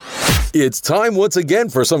It's time once again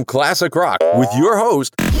for some classic rock with your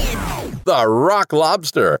host, the Rock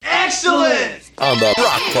Lobster. Excellent! On the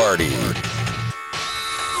Rock Party.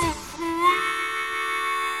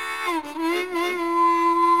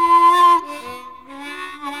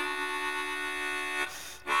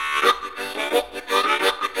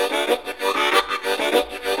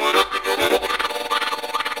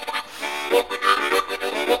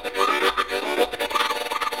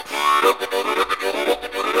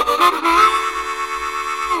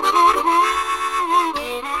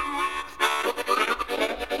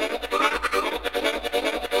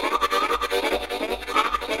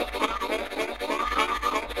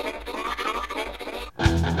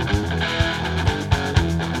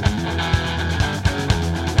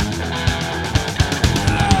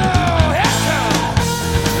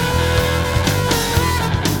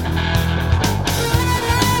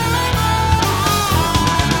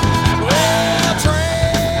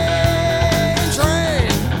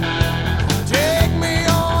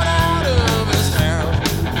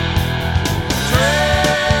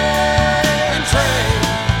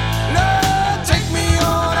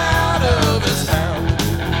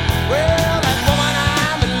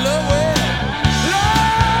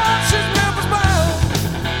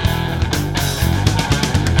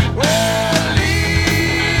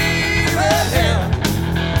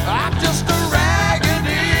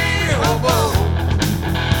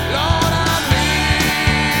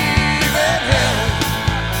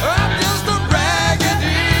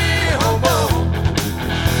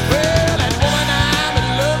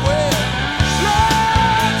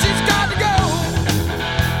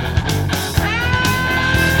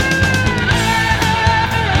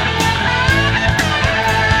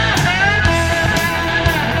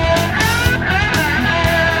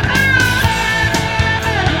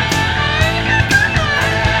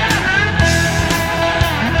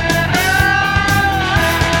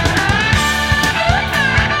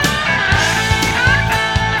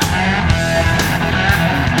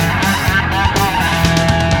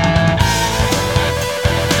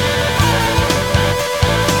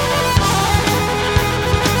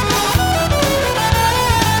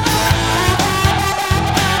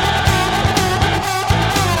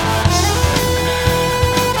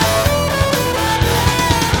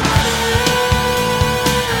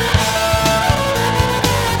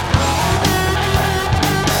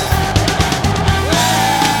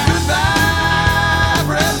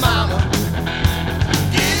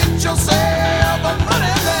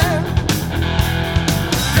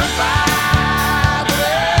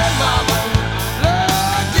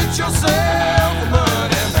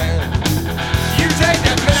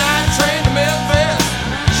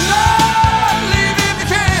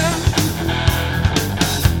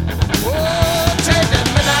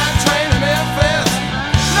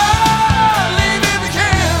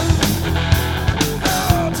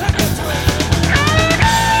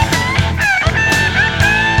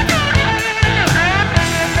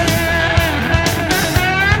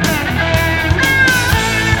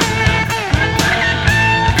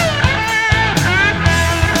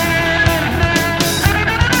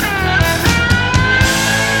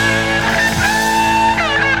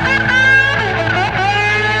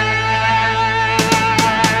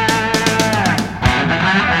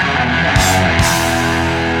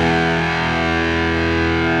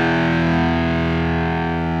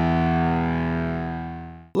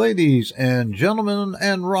 Ladies and gentlemen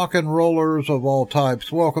and rock and rollers of all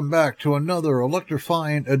types, welcome back to another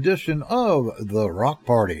electrifying edition of The Rock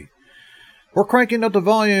Party. We're cranking up the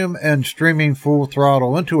volume and streaming full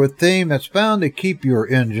throttle into a theme that's bound to keep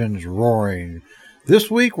your engines roaring.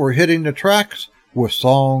 This week we're hitting the tracks with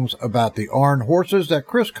songs about the iron horses that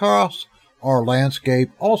crisscross our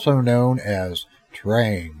landscape, also known as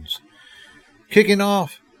trains. Kicking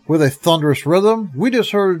off with a thunderous rhythm, we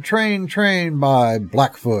just heard Train Train by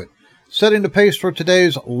Blackfoot, setting the pace for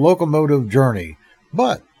today's locomotive journey.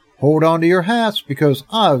 But hold on to your hats, because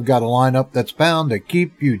I've got a lineup that's bound to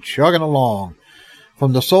keep you chugging along.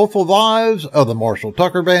 From the soulful vibes of the Marshall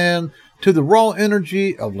Tucker Band to the raw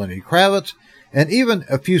energy of Lenny Kravitz, and even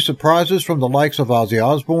a few surprises from the likes of Ozzy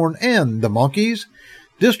Osborne and the Monkees,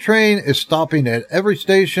 this train is stopping at every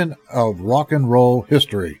station of rock and roll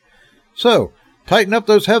history. So, tighten up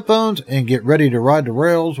those headphones and get ready to ride the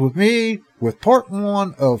rails with me with part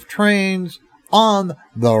one of Trains on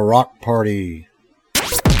The Rock Party.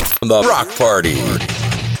 The Rock Party.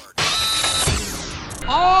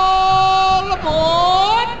 All aboard!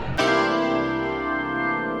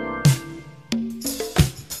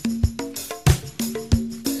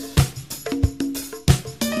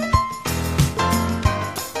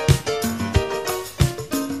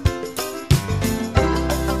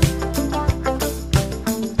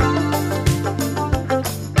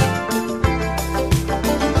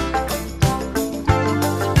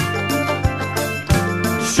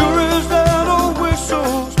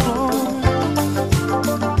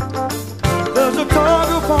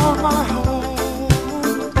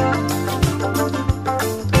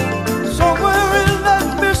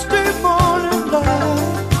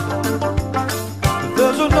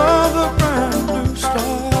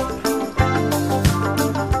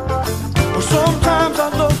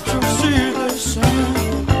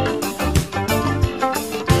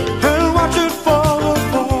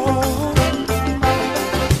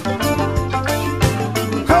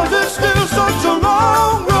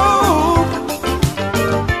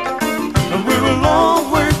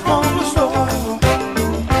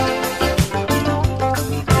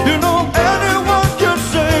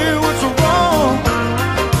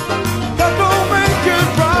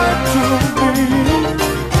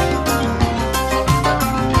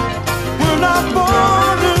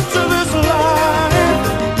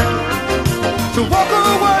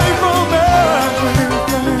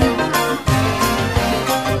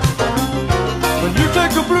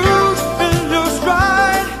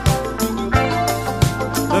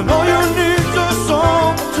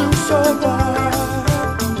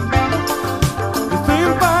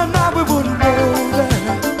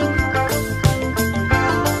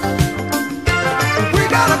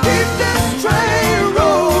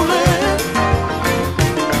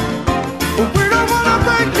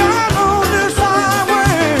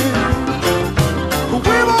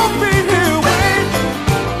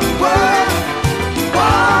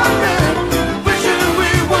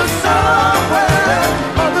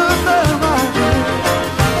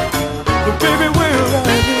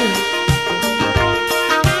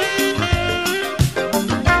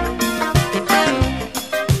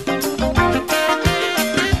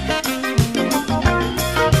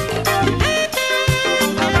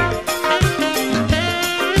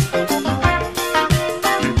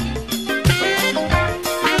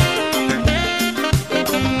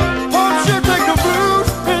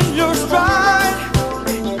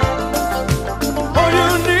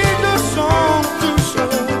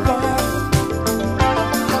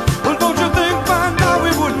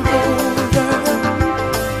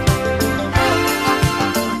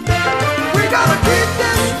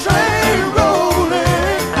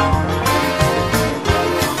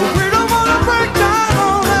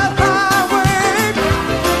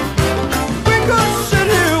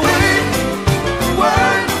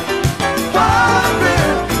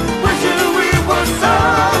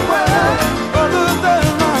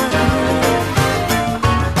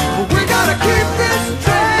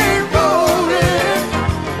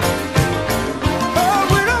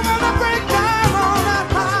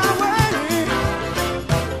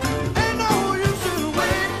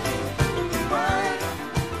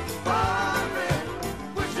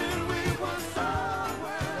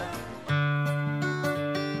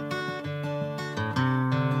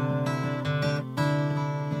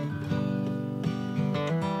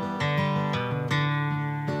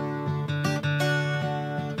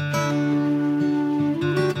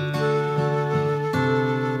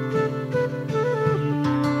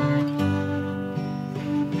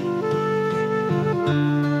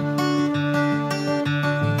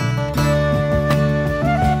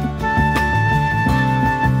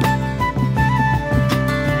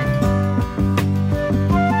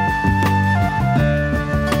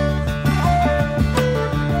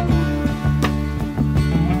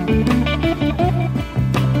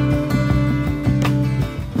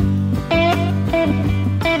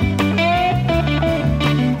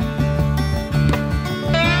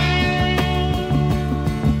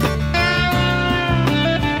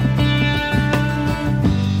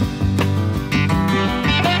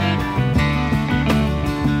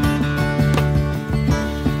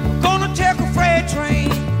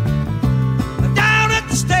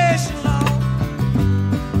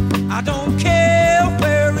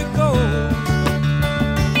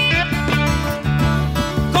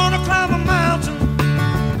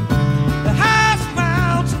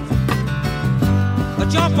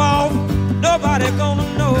 nobody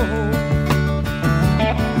gonna know.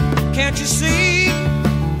 Can't you see?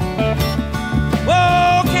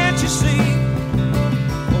 Oh, can't you see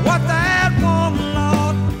what that woman,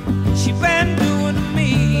 Lord, she been doing to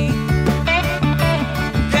me?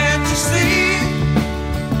 Can't you see?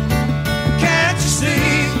 Can't you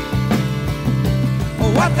see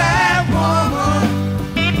what that woman,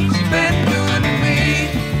 she been doing to me?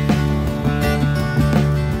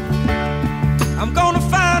 I'm gonna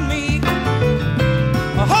find me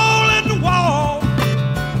a hole in the wall.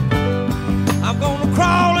 I'm gonna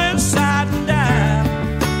crawl inside and die.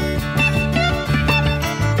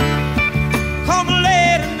 Come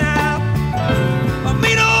later now, a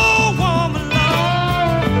mean old woman,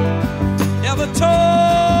 Lord, never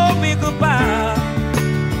told me goodbye.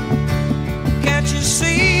 Can't you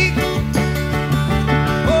see?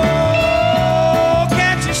 Oh,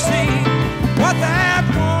 can't you see what that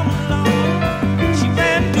woman, Lord, she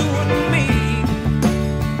been doing to me?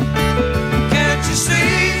 Can't you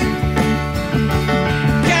see?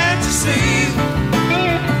 Can't you see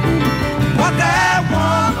what that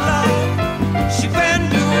woman, Lord, she been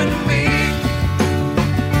doing to me?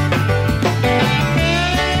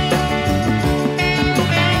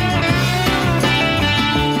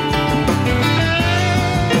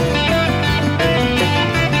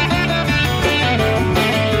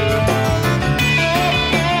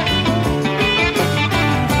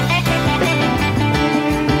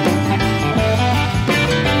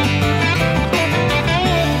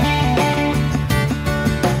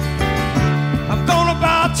 I'm gonna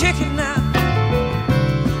buy a ticket now,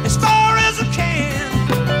 as far as I can.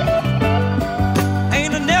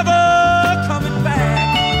 Ain't a never coming back.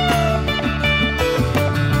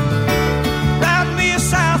 Ride me a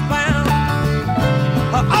southbound,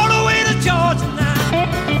 all the way to Georgia now,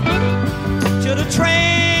 till the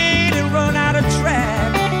train and run out of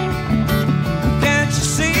track. Can't you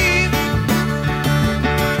see?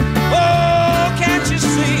 Oh, can't you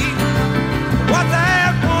see what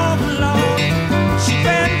that woman, Lord, she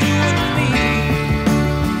been doing to me?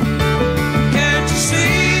 Can't you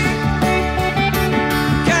see?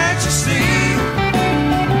 Can't you see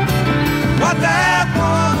what that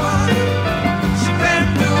woman, she been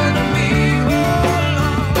doing to me? Oh,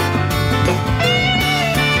 Lord.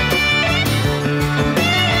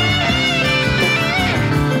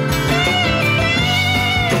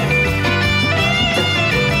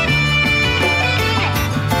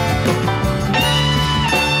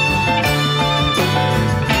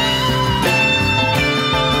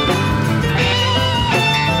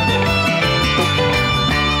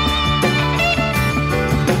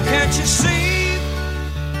 Can't you see?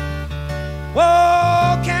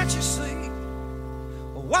 Whoa, can't you see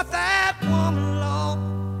what that woman, Lord,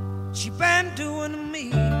 she been doing to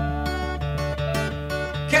me?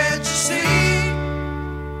 Can't you see?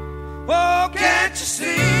 Whoa, can't you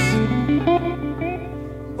see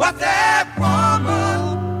what that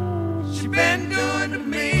woman, she been doing to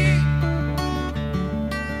me?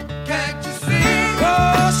 Can't you see?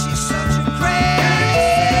 Oh, she's such a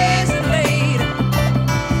crazy lady.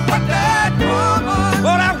 What that woman,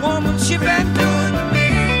 oh, that woman, she been doing to me?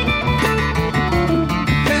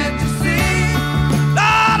 Can't you see?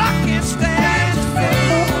 Lord, I can't stand to see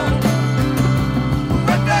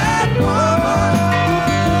what that woman,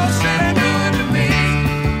 she been doing to me.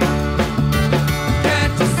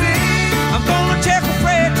 Can't you see? I'm gonna take a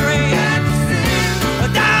freight train. Can't you see?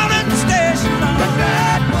 Down at the station, Lord. What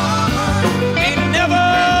that woman ain't never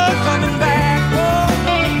coming back. Oh,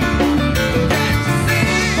 can't you see?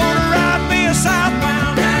 Gonna ride me a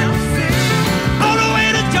southbound now, all the way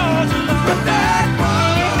to Georgia, Lord. What that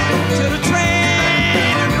woman, till the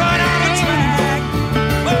train and run out of track.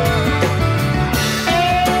 Oh.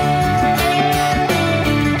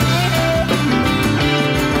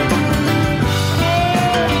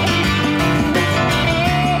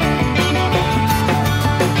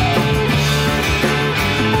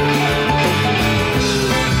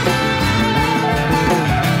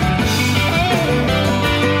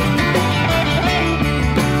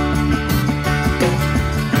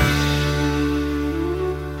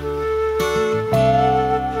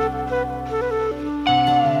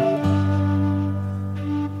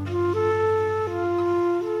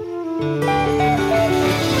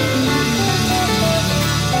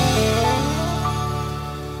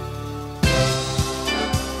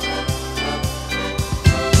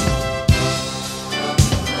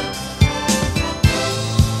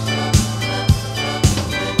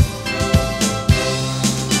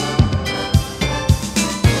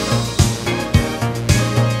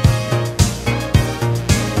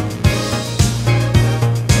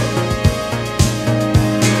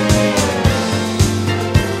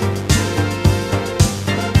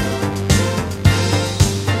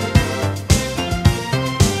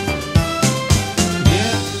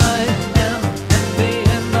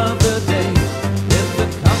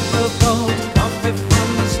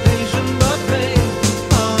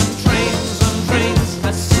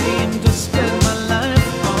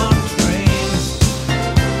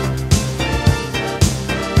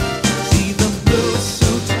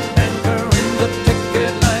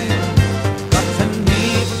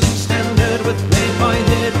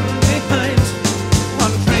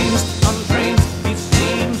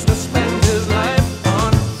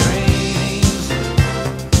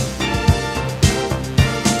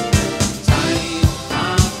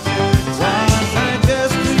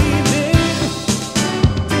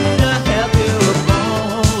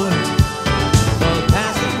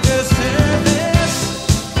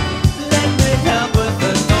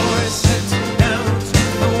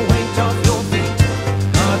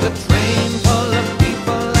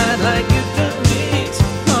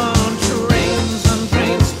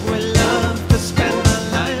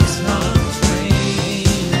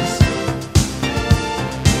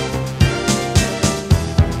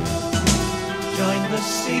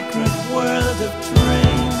 secret world of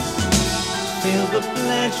trains. Feel the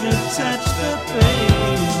pleasure, touch the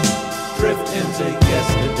pain. Drift into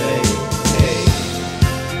yesterday. Hey.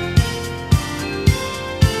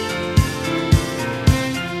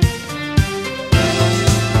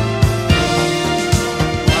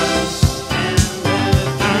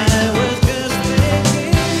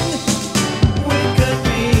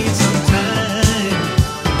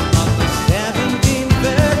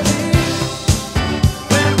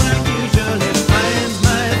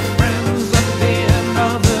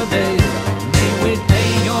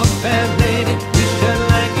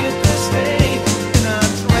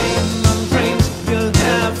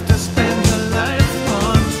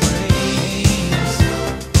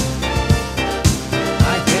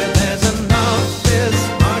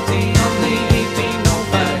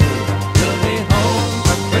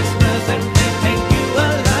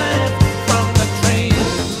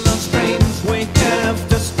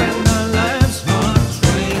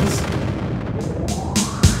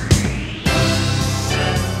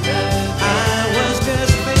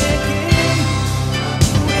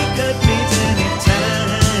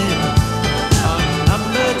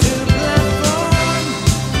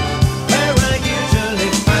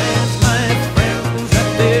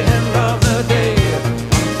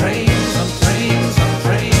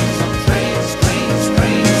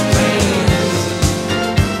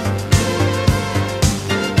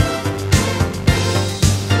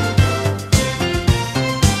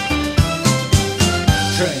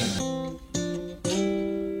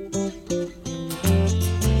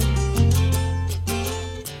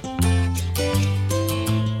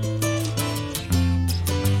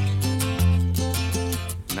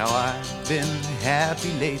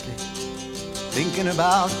 Thinking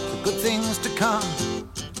about the good things to come,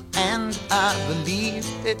 and I believe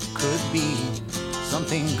it could be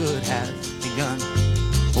something good has begun.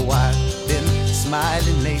 Oh, I've been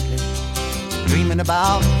smiling lately, dreaming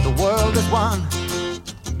about the world as one,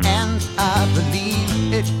 and I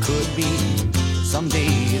believe it could be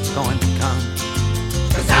someday it's going to come.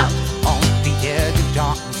 'Cause out on the edge of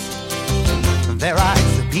darkness there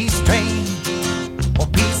rides the peace train. Oh,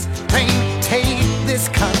 peace train, take this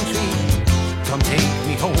country, come take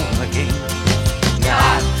me home again. Yeah,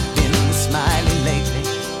 I've been smiling lately,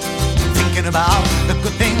 thinking about the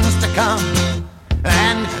good things to come,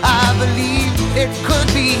 and I believe it could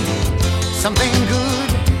be something good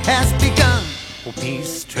has begun. Oh,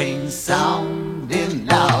 peace train sounding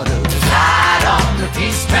louder, ride on the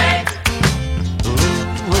peace train. Ooh,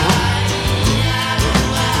 ooh.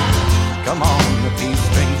 Come on, the peace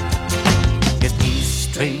train. Yes, peace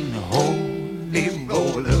train, holy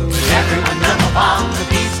roller. Everyone jump on the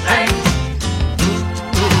peace train.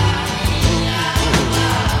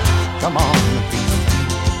 Come on, the peace train.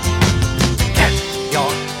 Get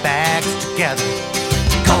your bags together.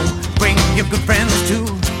 Go bring your good friends too.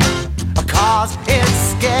 'Cause it's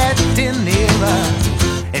getting nearer.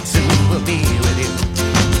 It soon will be with you.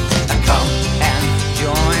 Come and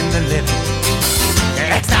join the living.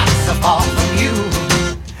 It's not so far from you.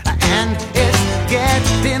 And it's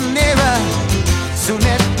getting nearer. Soon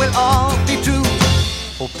it will all be true.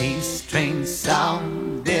 Oh, peace train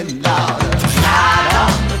sounding louder. Ride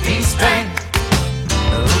on the peace train.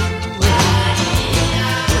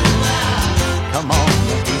 Come on,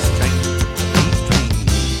 the peace train. Peace train.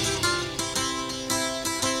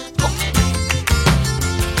 Oh.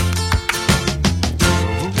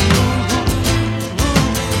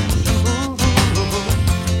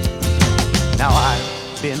 Now I've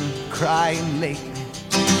been crying lately,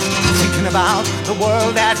 thinking about the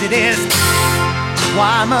world as it is.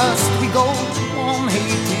 Why must we go on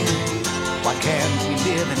hating? Why can't we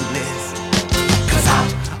live in bliss? 'Cause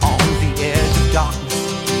out on the edge of darkness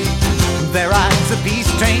there rides a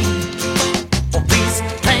peace train. Oh, peace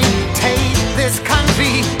train, take this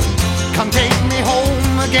country, come take me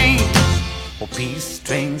home again. Oh, peace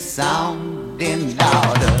train sounding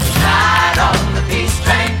louder, ride on the peace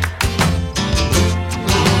train.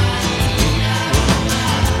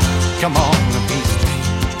 Come on, the peace train.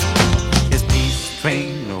 It's peace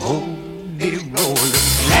train, holy roller.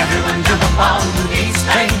 Everyone jump up on the peace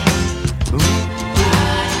train. Ooh.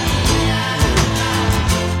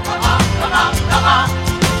 Come on, come on, come on.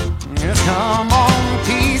 Yes, come on,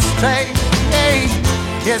 peace train. Hey,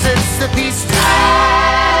 yes, it's the peace train.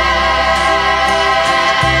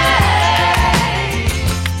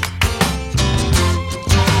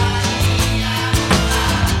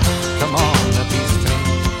 Come on, the peace train.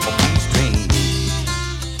 Oh, peace train.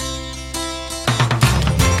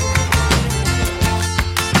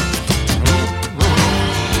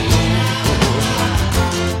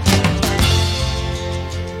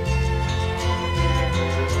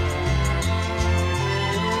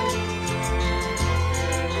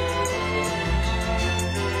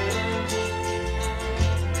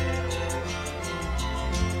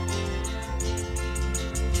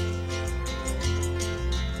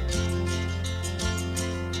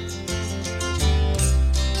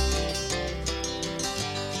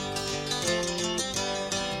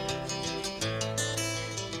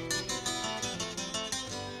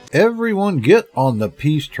 Everyone Get on the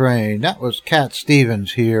Peace Train. That was Cat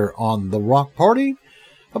Stevens here on The Rock Party.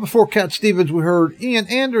 Before Cat Stevens, we heard Ian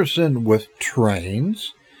Anderson with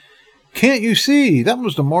Trains. Can't You See? That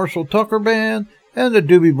was the Marshall Tucker Band. And the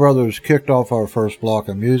Doobie Brothers kicked off our first block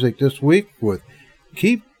of music this week with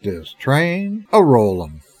Keep This Train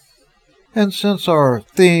A-Rollin'. And since our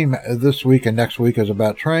theme this week and next week is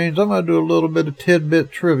about trains, I'm going to do a little bit of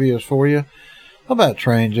tidbit trivia for you about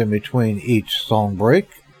trains in between each song break.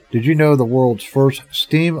 Did you know the world's first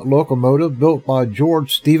steam locomotive, built by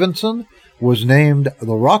George Stephenson, was named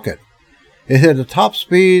the Rocket? It hit a top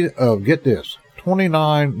speed of, get this,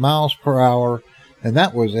 29 miles per hour, and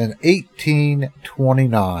that was in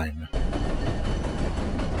 1829.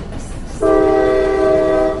 Well,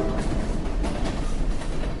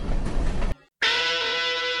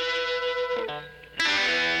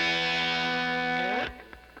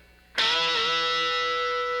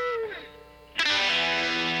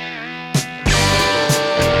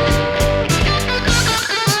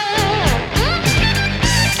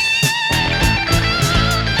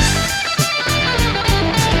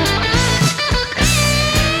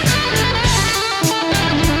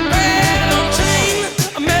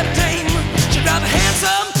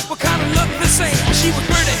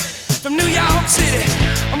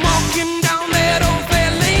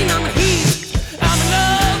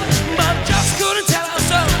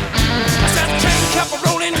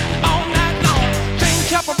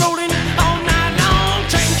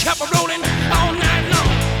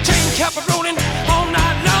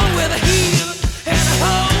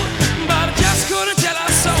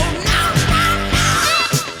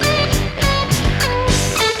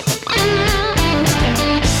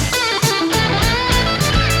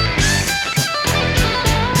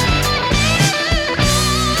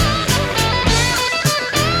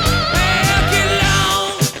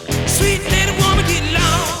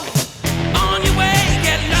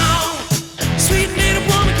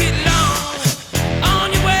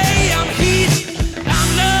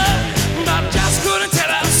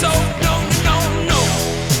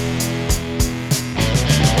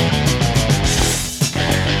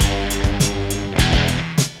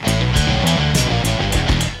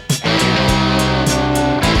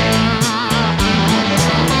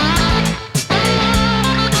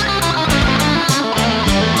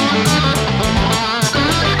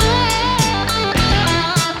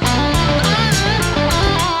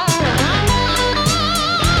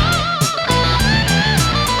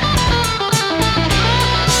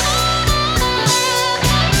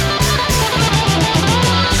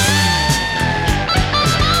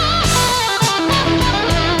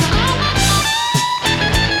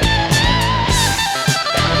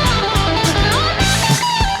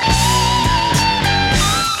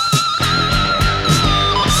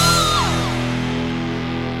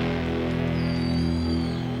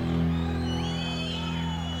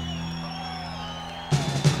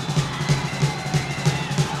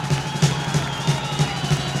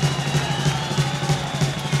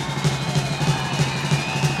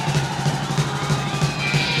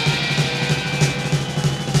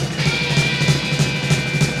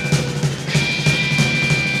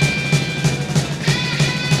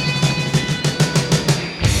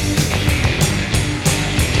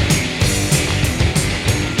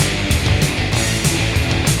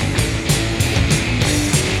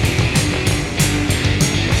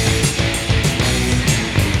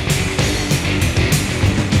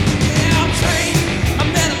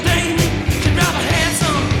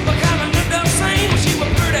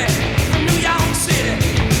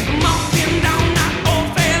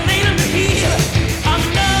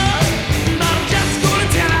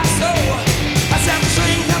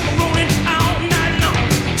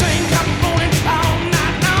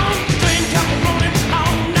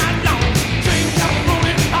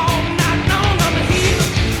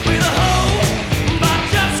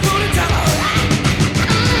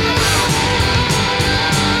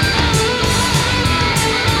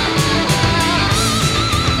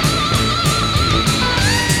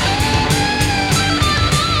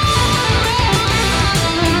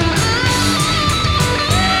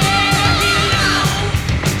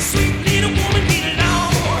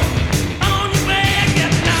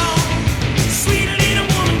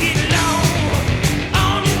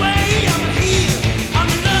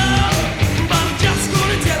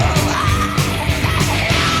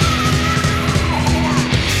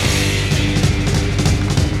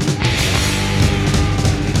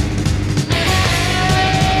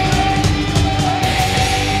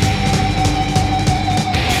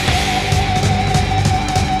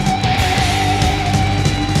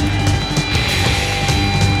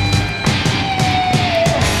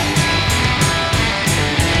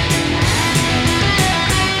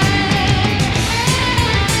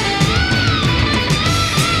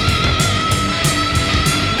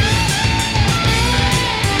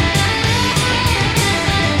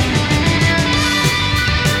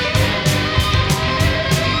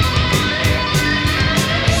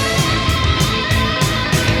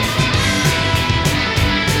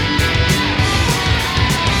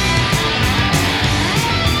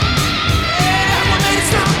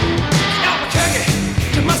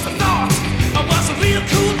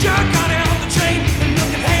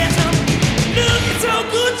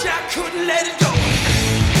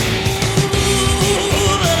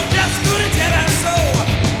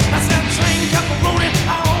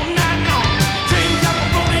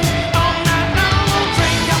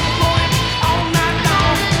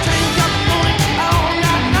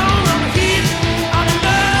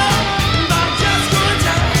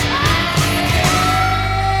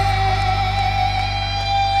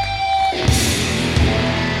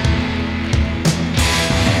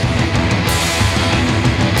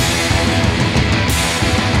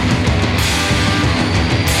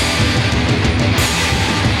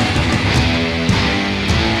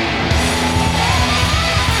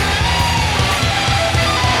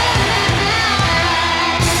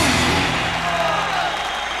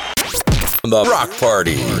 the Rock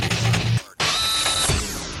Party.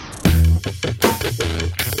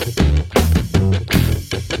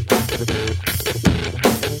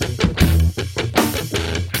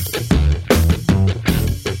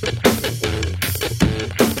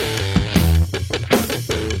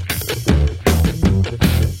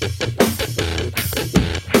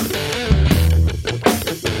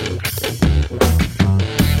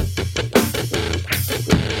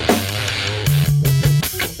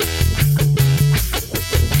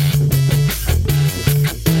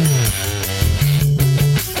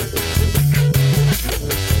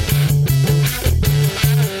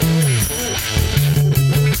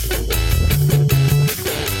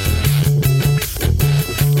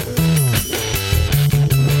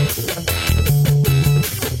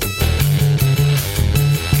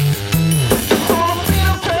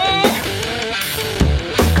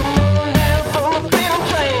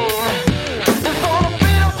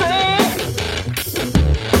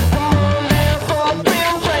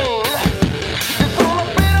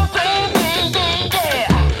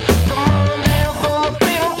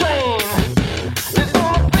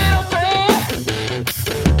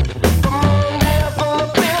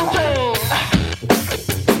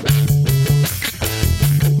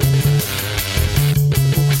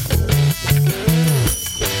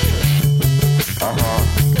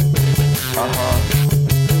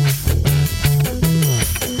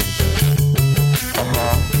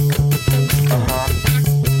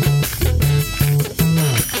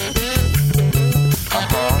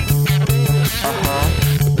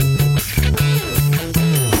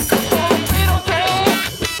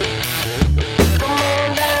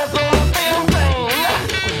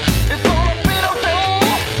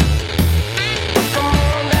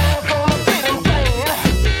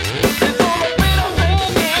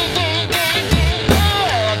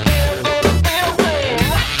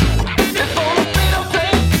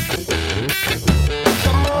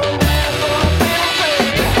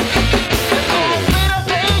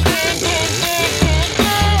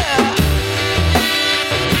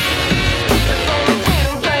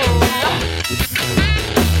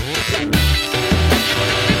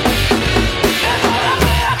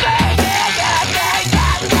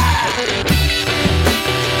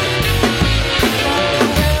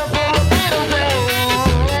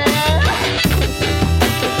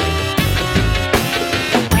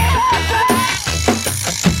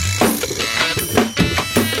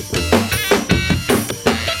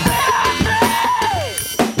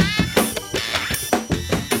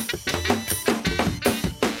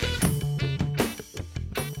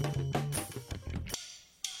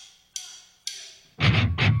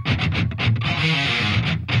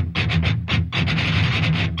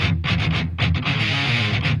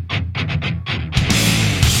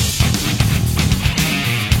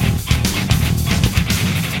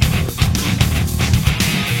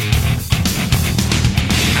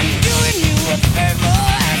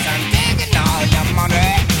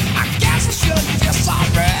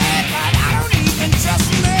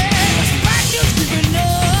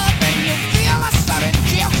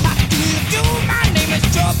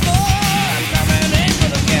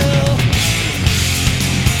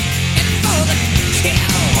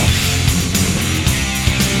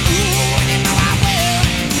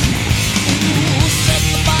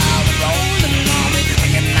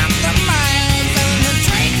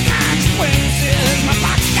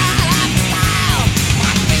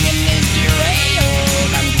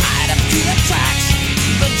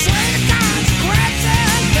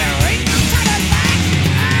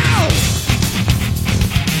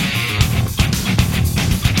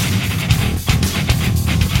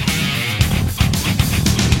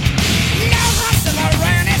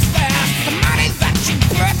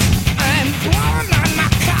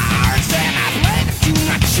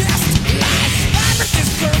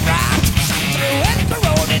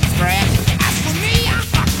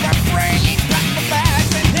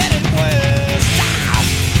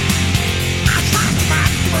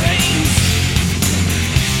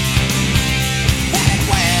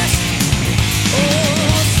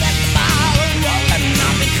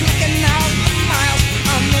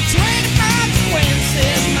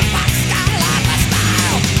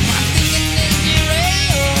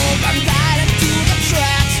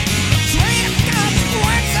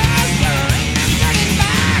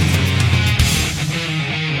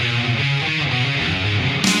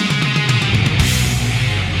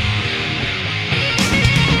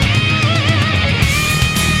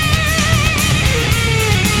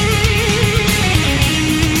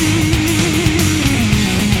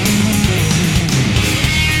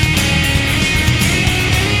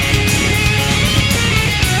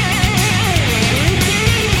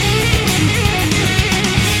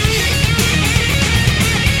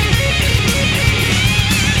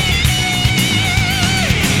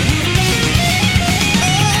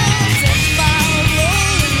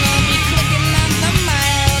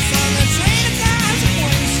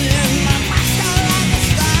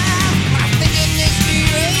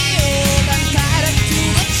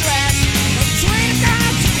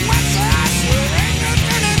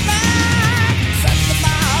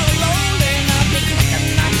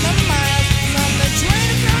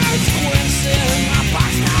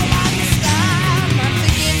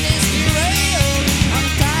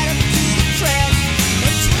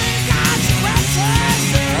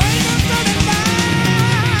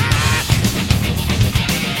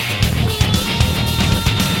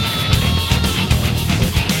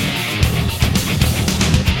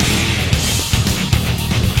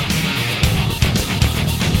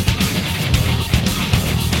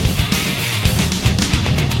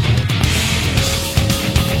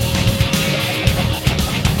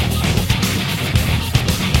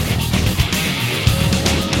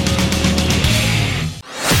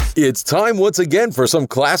 It's time once again for some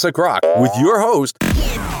classic rock with your host,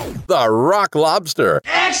 the Rock Lobster,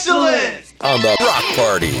 Excellent! on the Rock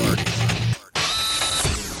Party.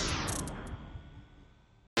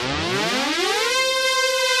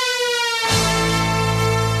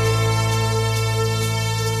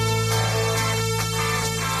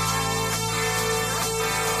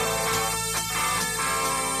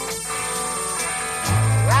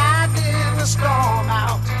 Riding the storm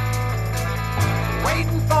out,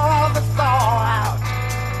 waiting for the thaw out,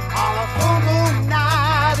 on a full moon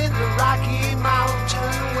night in the Rocky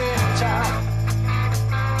Mountain winter.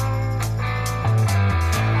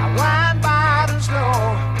 I wind by the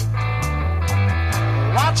slow,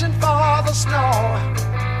 watching for the snow.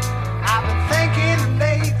 I've been thinking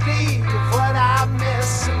lately of what I'm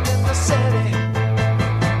missing in the city.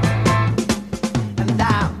 And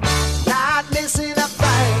I'm not missing a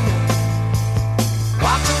thing.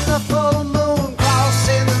 Watching the full moon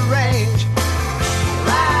crossing the range,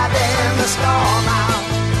 riding the storm out,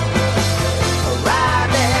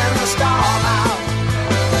 riding the storm out,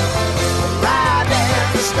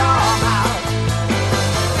 riding the storm out,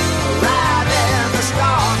 riding the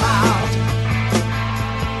storm out.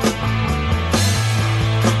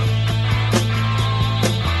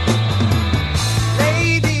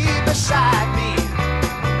 Lady beside me,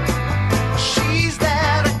 she's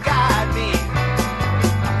there to guide me.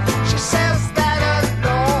 She says that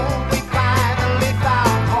alone we finally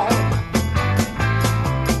found home.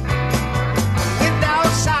 Wind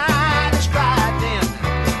outside is frightening,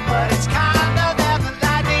 but it's kind of the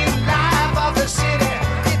lightning life of the city.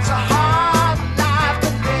 It's a hard life to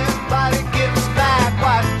live, but it gives back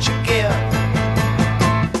what you give.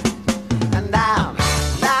 And I'm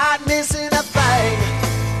not missing a thing.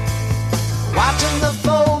 Watching the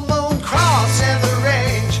full moon crossing the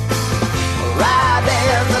range,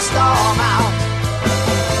 riding the storm out,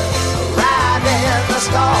 riding the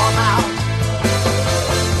storm out,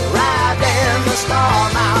 riding the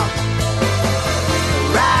storm out,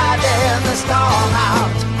 riding the storm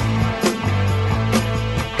out.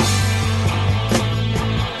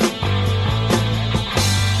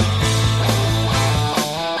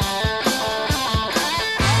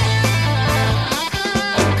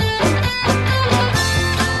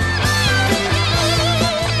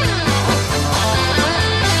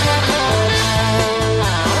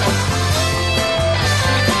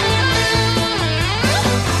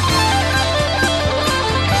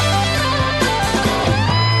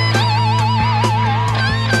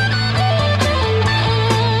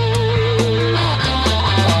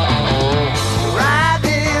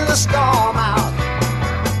 Riding the storm out,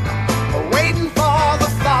 waiting for the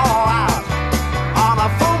thaw out, on a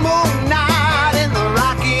full moon night in the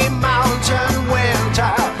Rocky Mountain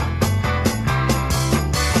winter.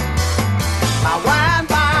 I wind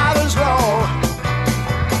by the road,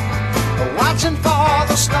 watching for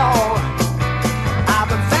the snow. I've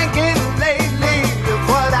been thinking lately of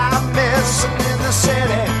what I'm missing in the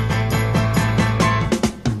city.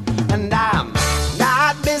 And I'm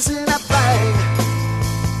not missing a thing.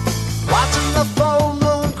 Watching the full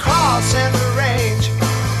moon crossing the range,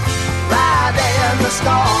 riding the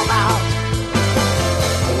storm out,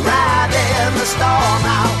 riding the storm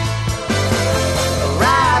out,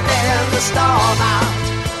 riding the storm out,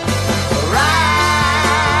 riding,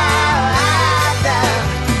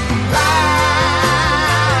 riding,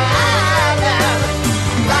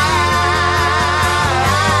 riding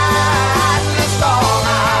the storm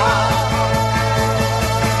out.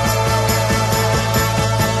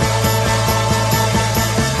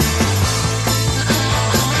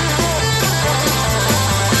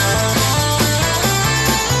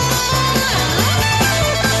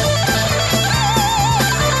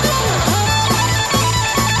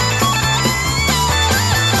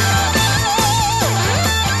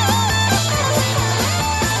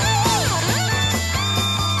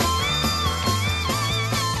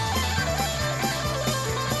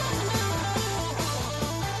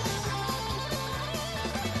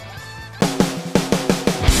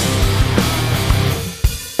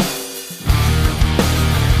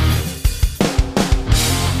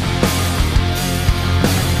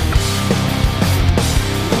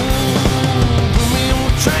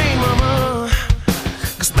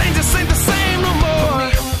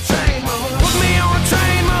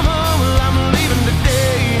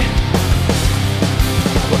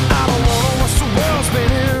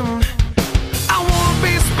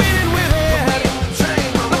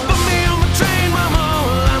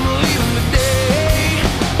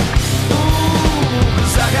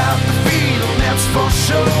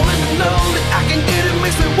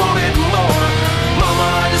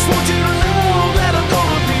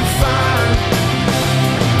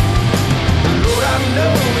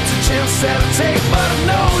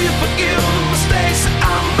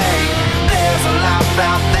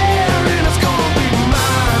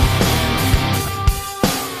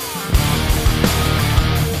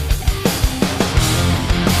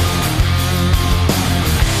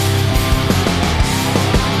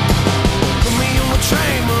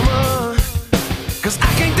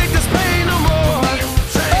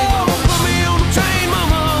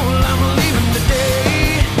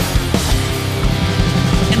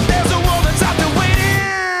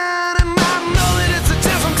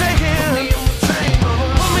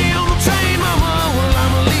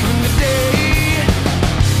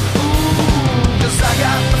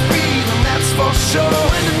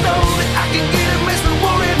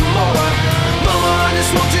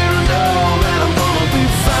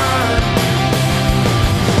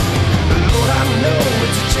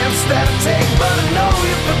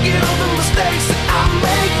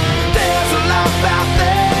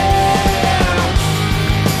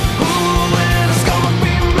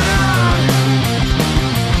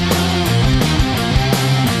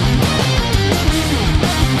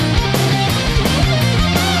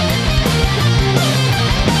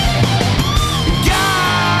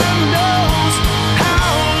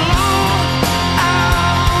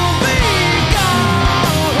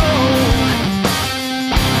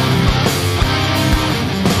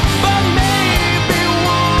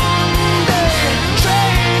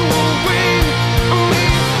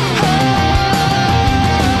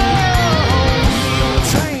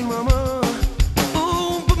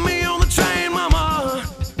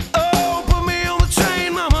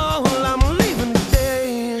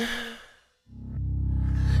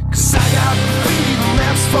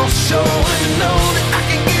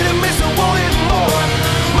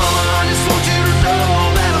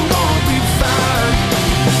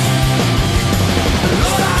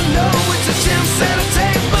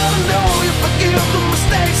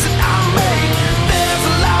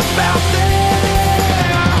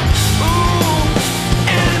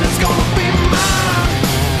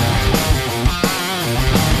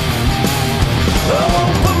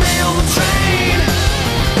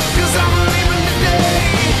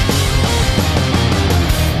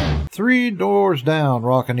 3 Doors Down,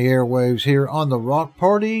 rocking the airwaves here on the Rock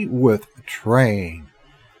Party with Train.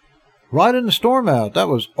 Riding the Storm Out, that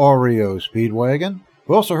was REO Speedwagon.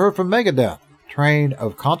 We also heard from Megadeth, Train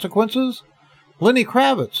of Consequences. Lenny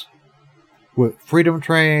Kravitz with Freedom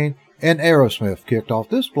Train, and Aerosmith kicked off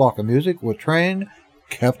this block of music with Train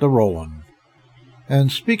Kept A-Rollin'.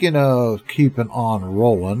 And speaking of keeping on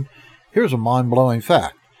rolling, here's a mind-blowing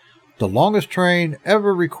fact. The longest train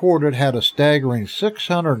ever recorded had a staggering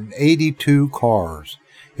 682 cars.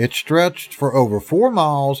 It stretched for over 4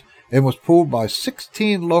 miles and was pulled by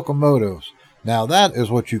 16 locomotives. Now that is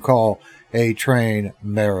what you call a train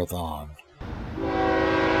marathon.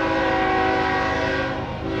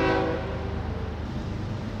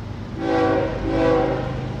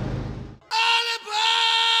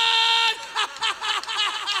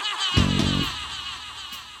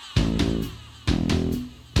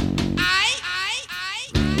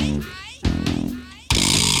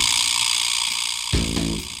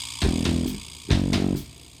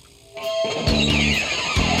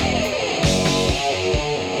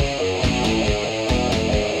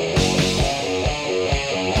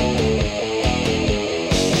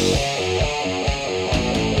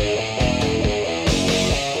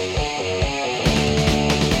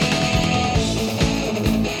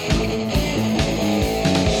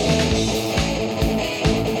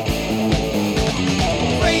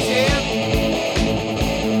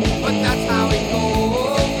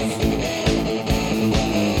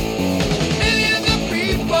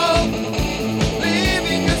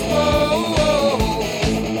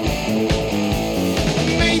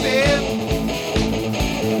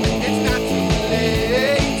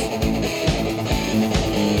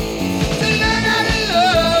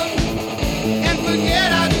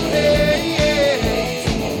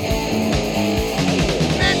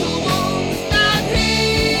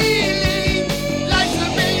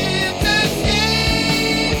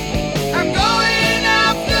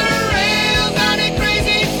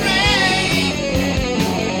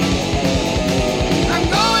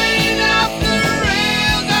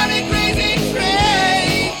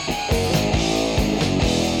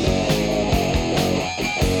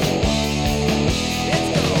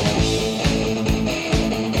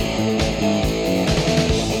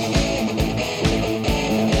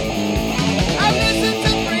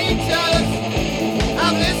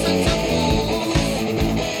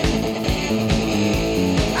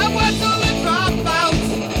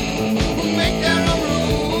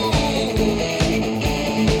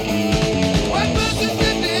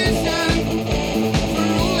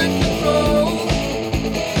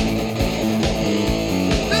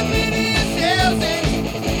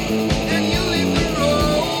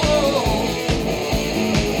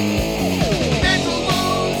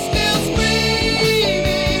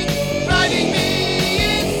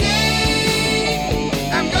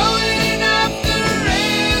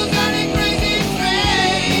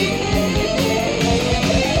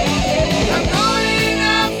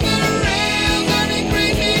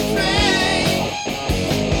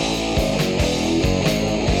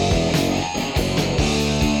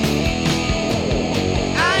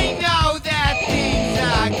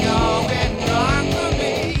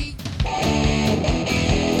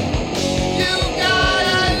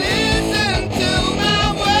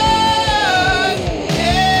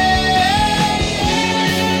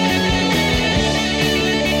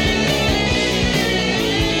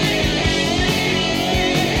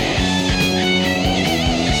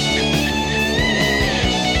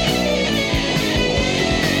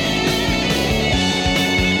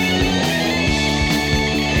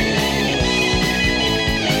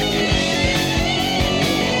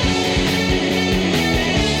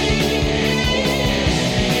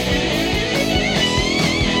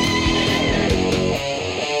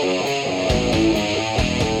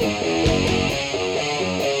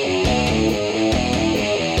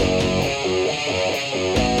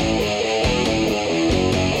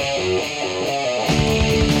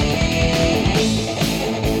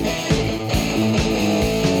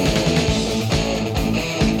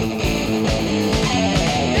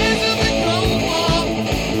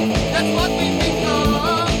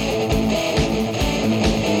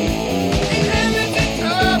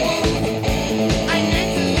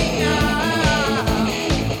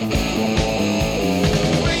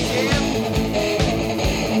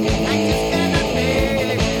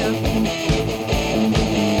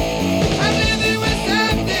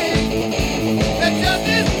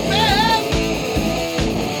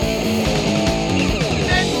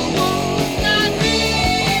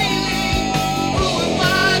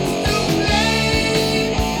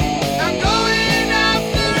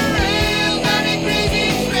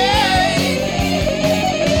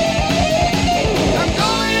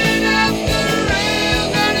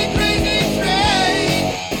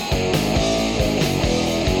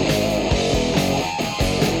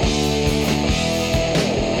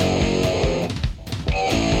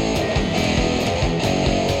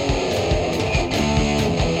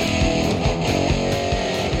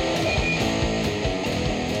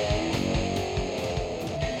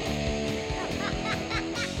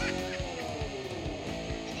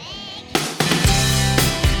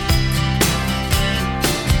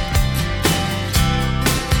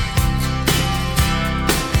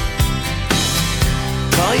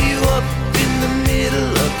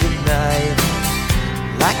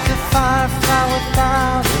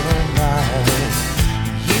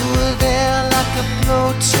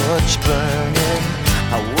 slow torch burning.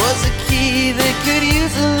 I was a key that could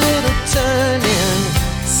use a little turning.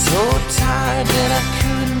 So tired that I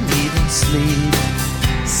couldn't even sleep.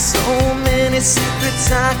 So many secrets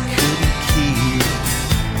I couldn't keep.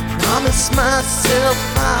 I promised myself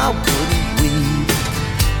I wouldn't weep,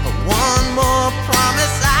 but one more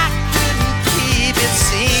promise I couldn't keep. It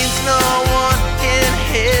seems no one can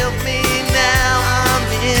help me now. I'm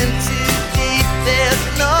in too deep, there's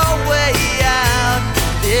no way out.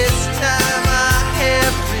 This time I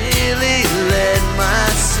have really led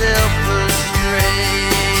myself astray.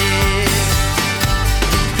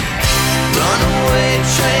 Runaway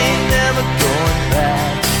train, never going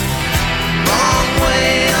back. Wrong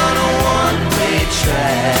way on a one-way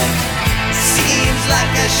track. Seems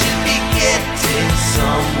like I should be getting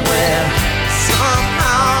somewhere.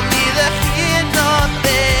 Somehow neither here nor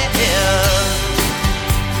there.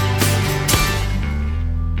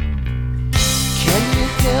 Can you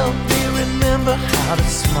help me remember how to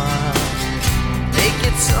smile? Make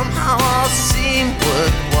it somehow all seem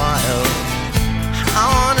worthwhile. How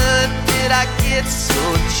on earth did I get so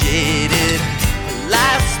jaded?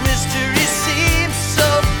 Life's mystery seems so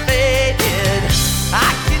faded. I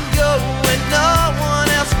can go where no one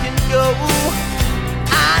else can go.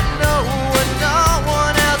 I know what no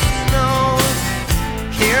one else knows.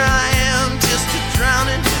 Here I am, just a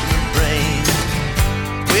drowning in the rain,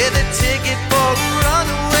 with a ticket for a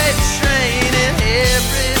runaway train, and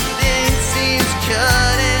everything seems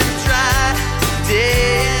cut and dry.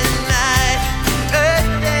 Day and night,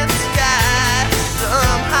 earth and sky.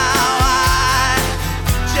 Somehow I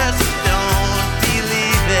just don't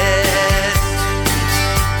believe it.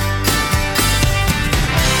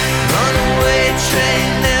 Runaway train,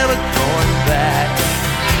 never going back.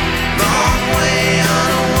 Wrong way on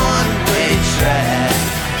a one-way track.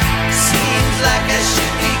 Seems like I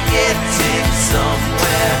should be getting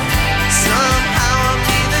somewhere. Somehow I'm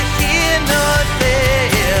neither here nor there.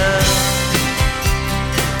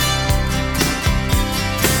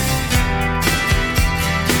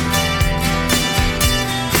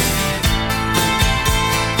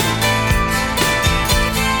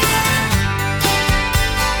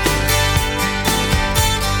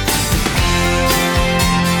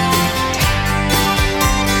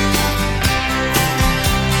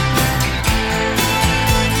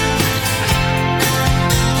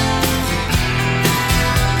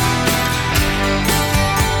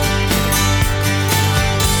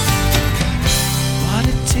 Bought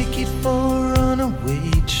a ticket for a runaway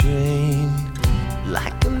train,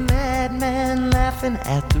 like a madman laughing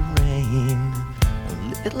at the rain. A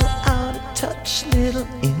little out of touch, little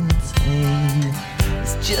insane.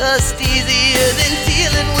 It's just easier than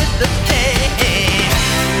dealing with the pain.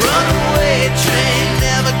 Runaway train,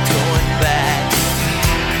 never going back.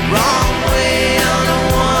 Wrong way on a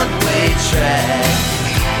one-way track.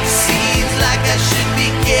 Seems like I should be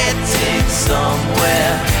getting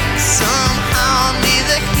somewhere. Somehow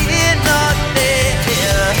neither here nor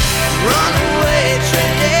there. Runaway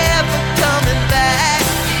train, never coming back.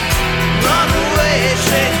 Runaway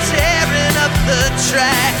train, tearing up the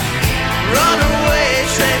track. Runaway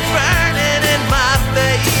train, burning in my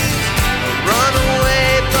face. Runaway,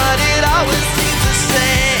 but it always seems the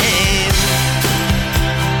same.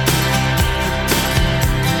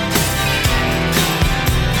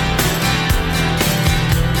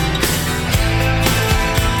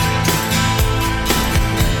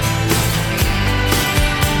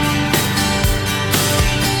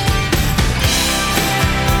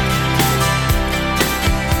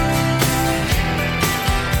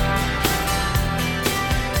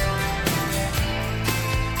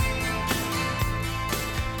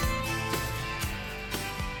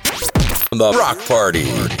 The Rock Party.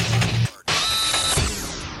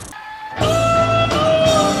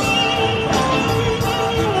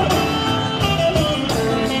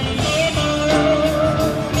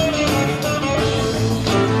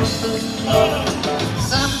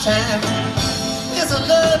 Sometimes it's a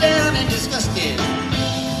low down and disgusted.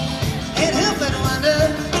 Can't help but wonder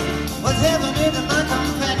what's happening to my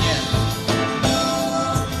companion.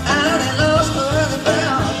 Are they lost or are they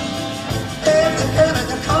found? If the girl at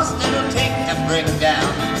the cost it'll take to bring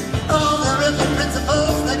down all the rhythm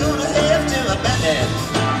principles they're gonna have to abandon.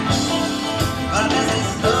 But as they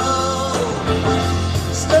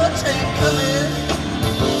slow train coming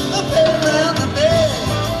up and around the bend.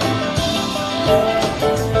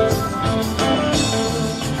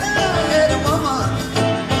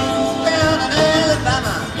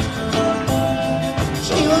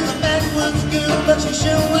 But she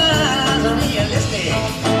sure was unrealistic.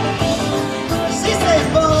 She said,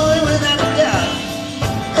 boy, without a doubt,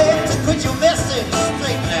 have to quit your message.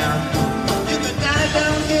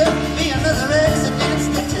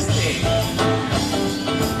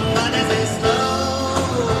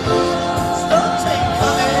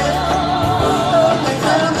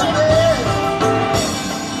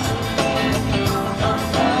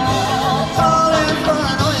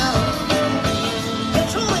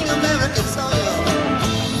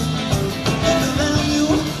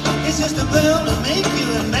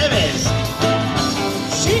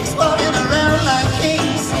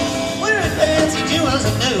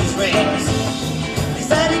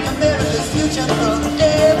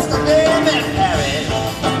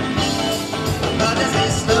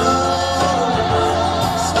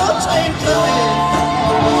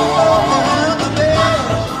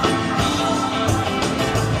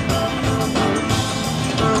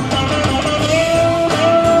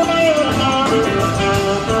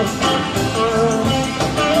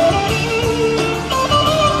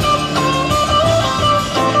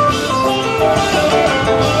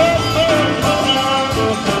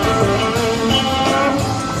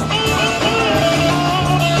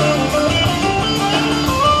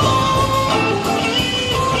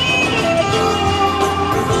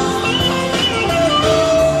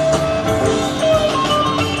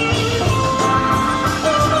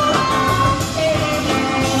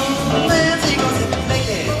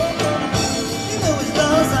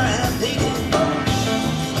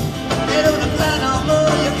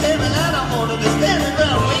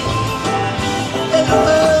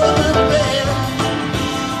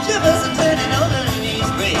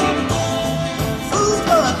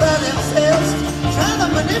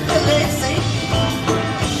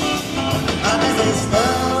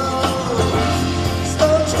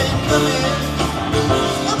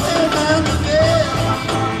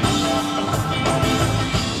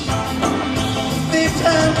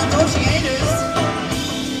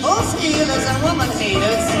 stealers and woman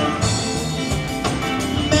haters,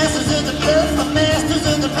 masters of the bluff and masters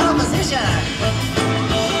of the proposition.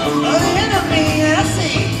 Oh, the enemy I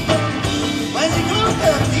see, where's he going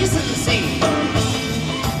to decency?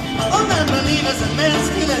 Oh, non-believers and man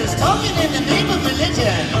stealers talking in the name of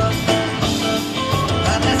religion.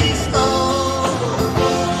 And as he slow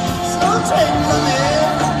train coming,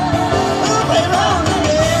 all the way around the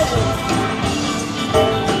way.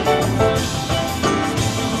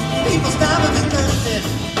 People starving and thirsting,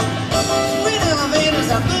 green elevators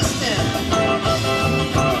are boosting.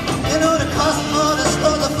 You know the cost more to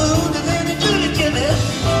store the food and then they do to give it.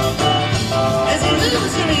 As you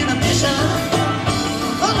lose your inhibition,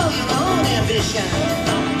 follow your own ambition.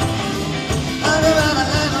 I live out of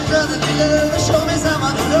line, my brother, you love, show me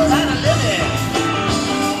someone who knows how to live it.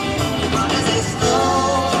 As a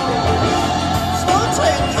slow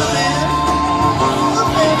train coming,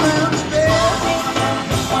 up and round the bend.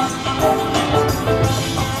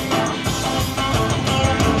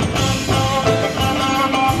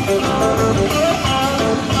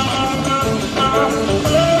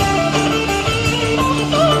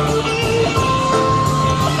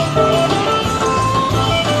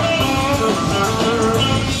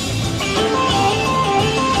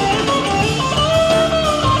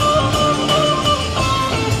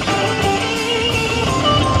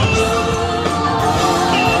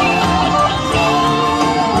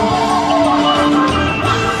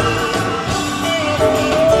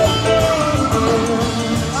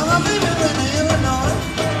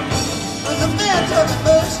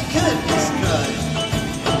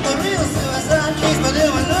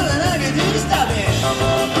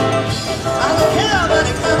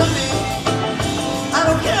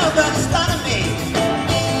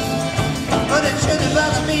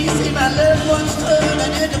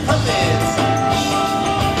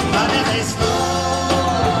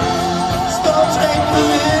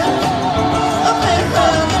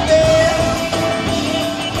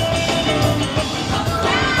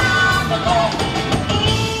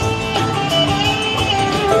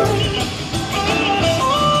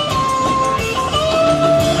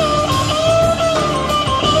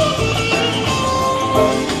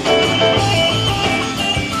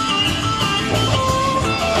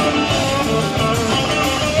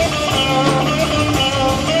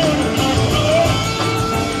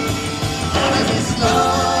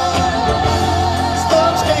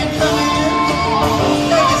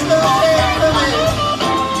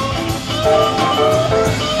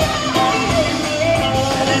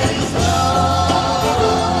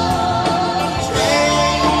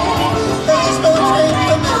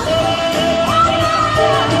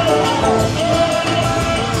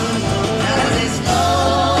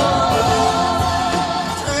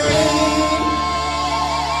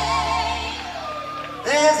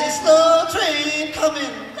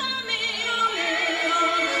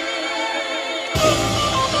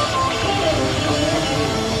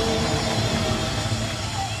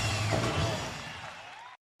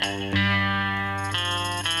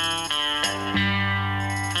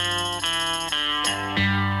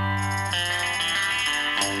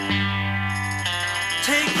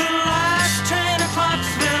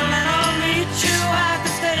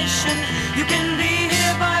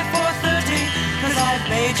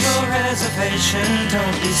 Reservation,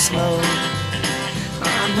 don't be slow.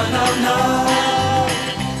 No, no, no.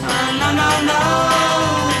 No, no, no.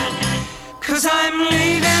 'Cause I'm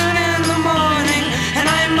leaving in the morning and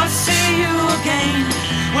I must see you again.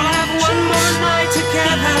 We'll have one more night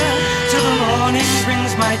together till the morning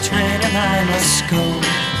brings my train and I must go.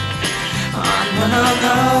 No, no,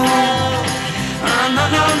 no. No,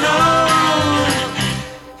 no, no.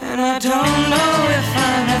 And I don't know if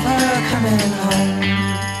I'm ever coming home.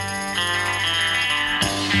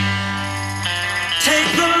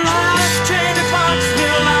 Take the last train to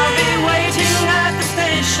Foxville, I'll be waiting at the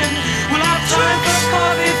station. We'll have time for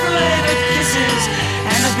coffee, belated kisses,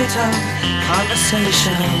 and a bit of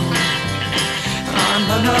conversation.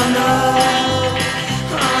 No, no, no.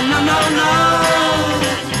 No, no, no.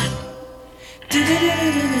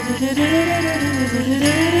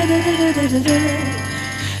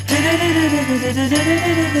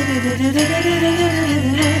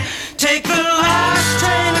 Take the last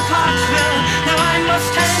train to Clarksville. Now I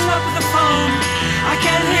must hang up the phone. I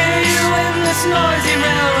can't hear you in this noisy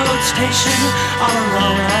railroad station. All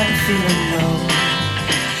alone I'm feeling low.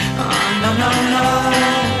 No, no, no.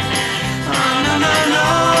 No, no, no.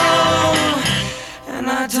 And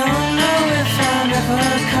I don't know if I'm ever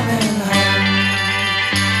coming home.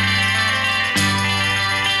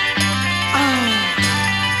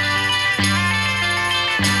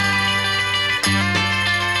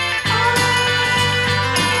 Oh.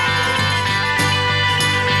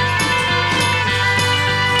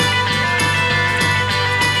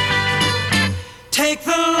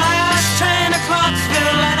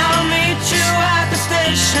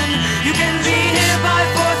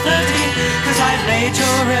 made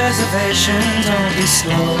your reservation, don't be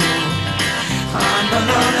slow. No,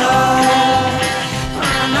 no, no.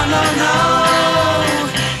 No, no, no.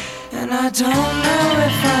 And I don't know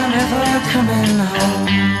if I'm ever coming home.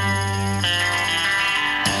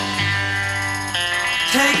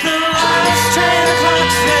 Take the last train to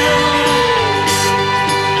Clarksville.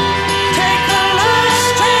 Take the last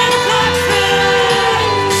train to Clarksville.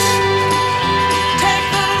 Take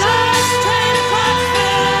the last train to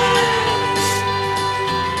Clarksville.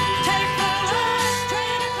 Take the last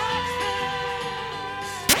train to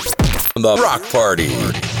Clarksville. The Rock Party.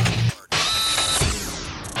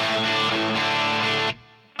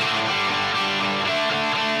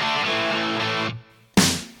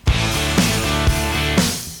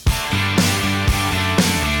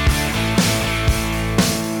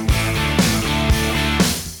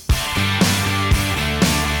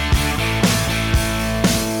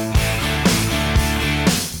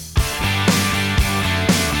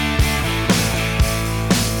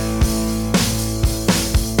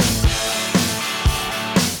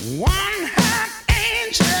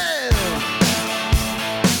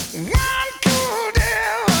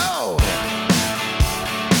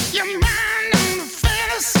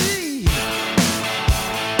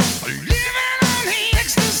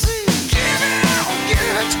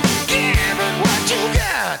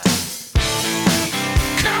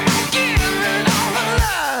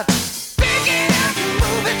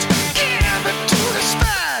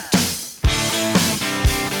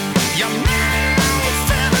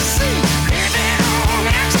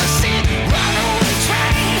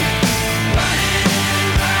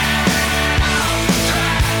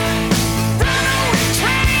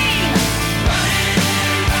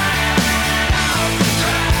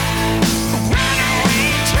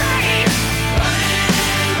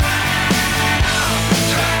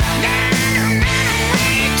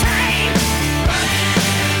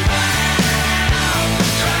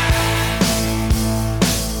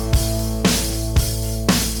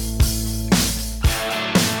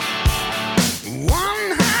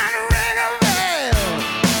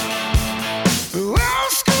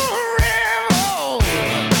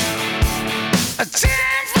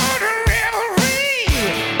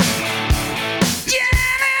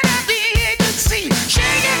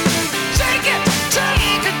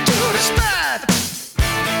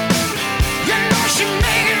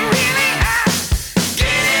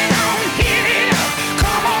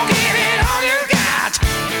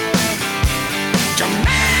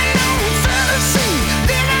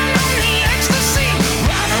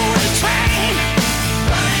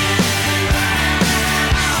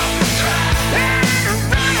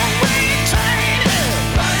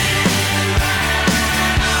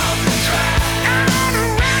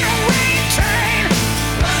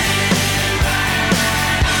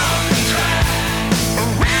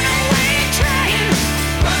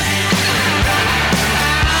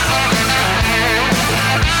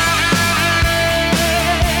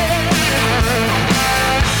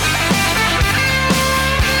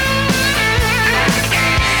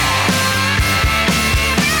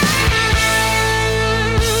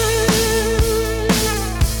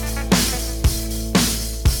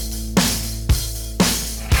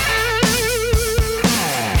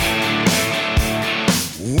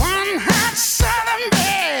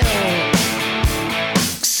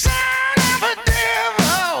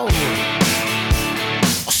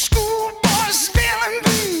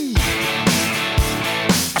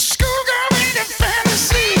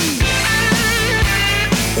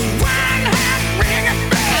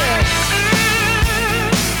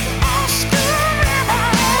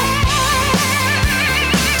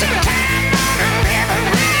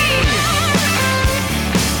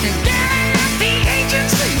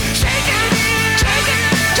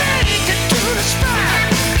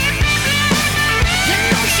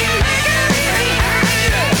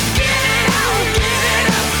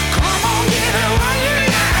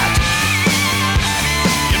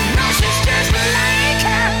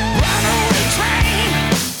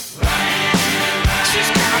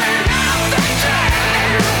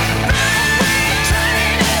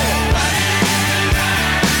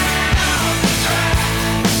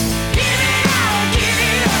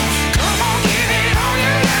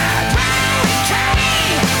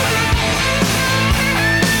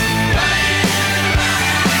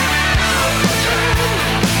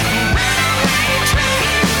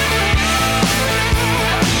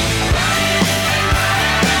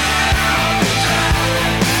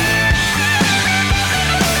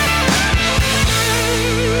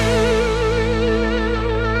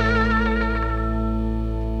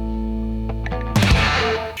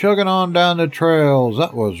 chugging on down the trails.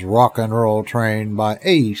 That was Rock and Roll Train by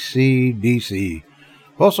AC/DC.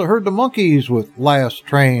 Also heard the Monkees with Last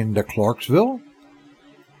Train to Clarksville.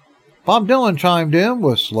 Bob Dylan chimed in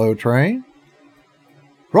with Slow Train.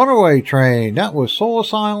 Runaway Train, that was Soul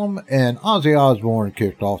Asylum, and Ozzy Osborne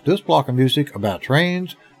kicked off this block of music about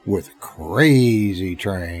trains with Crazy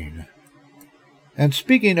Train. And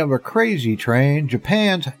speaking of a crazy train,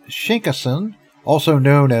 Japan's Shinkansen, also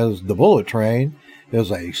known as the Bullet Train, is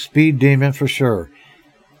a speed demon for sure.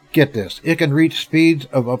 Get this, it can reach speeds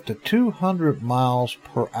of up to 200 miles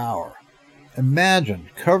per hour. Imagine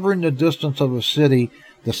covering the distance of a city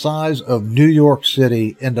the size of New York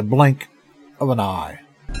City in the blink of an eye.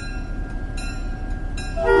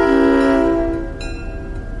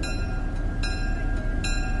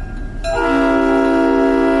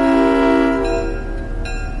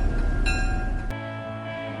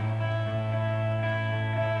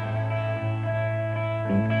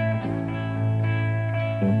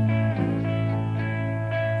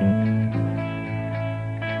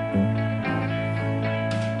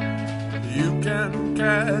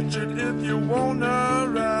 Catch it if you wanna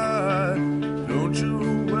ride. Don't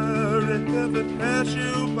you worry if it pass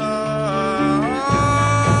you by.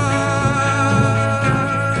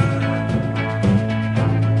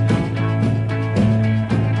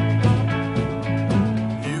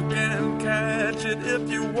 You can catch it if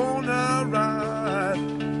you wanna ride.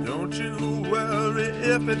 Don't you worry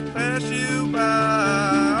if it pass you by.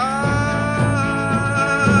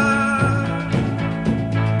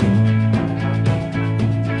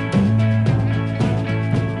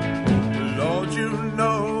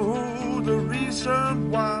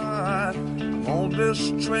 Why I'm on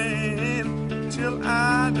this train till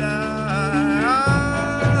I die.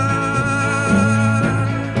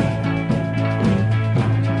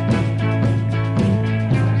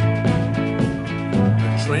 The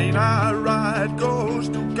train I ride goes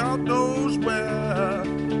to God knows where.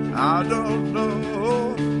 I don't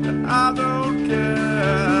know, and I don't care.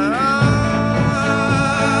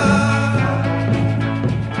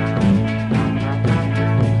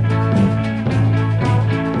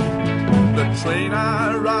 Train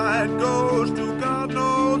I ride goes to God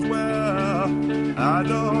knows where. I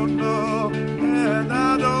don't know and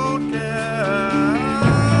I don't care.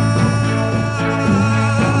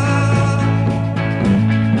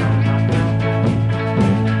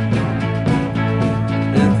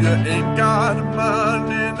 If you ain't got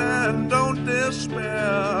money, then don't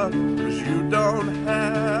despair, 'cause you don't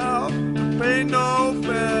have to pay no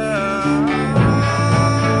fare.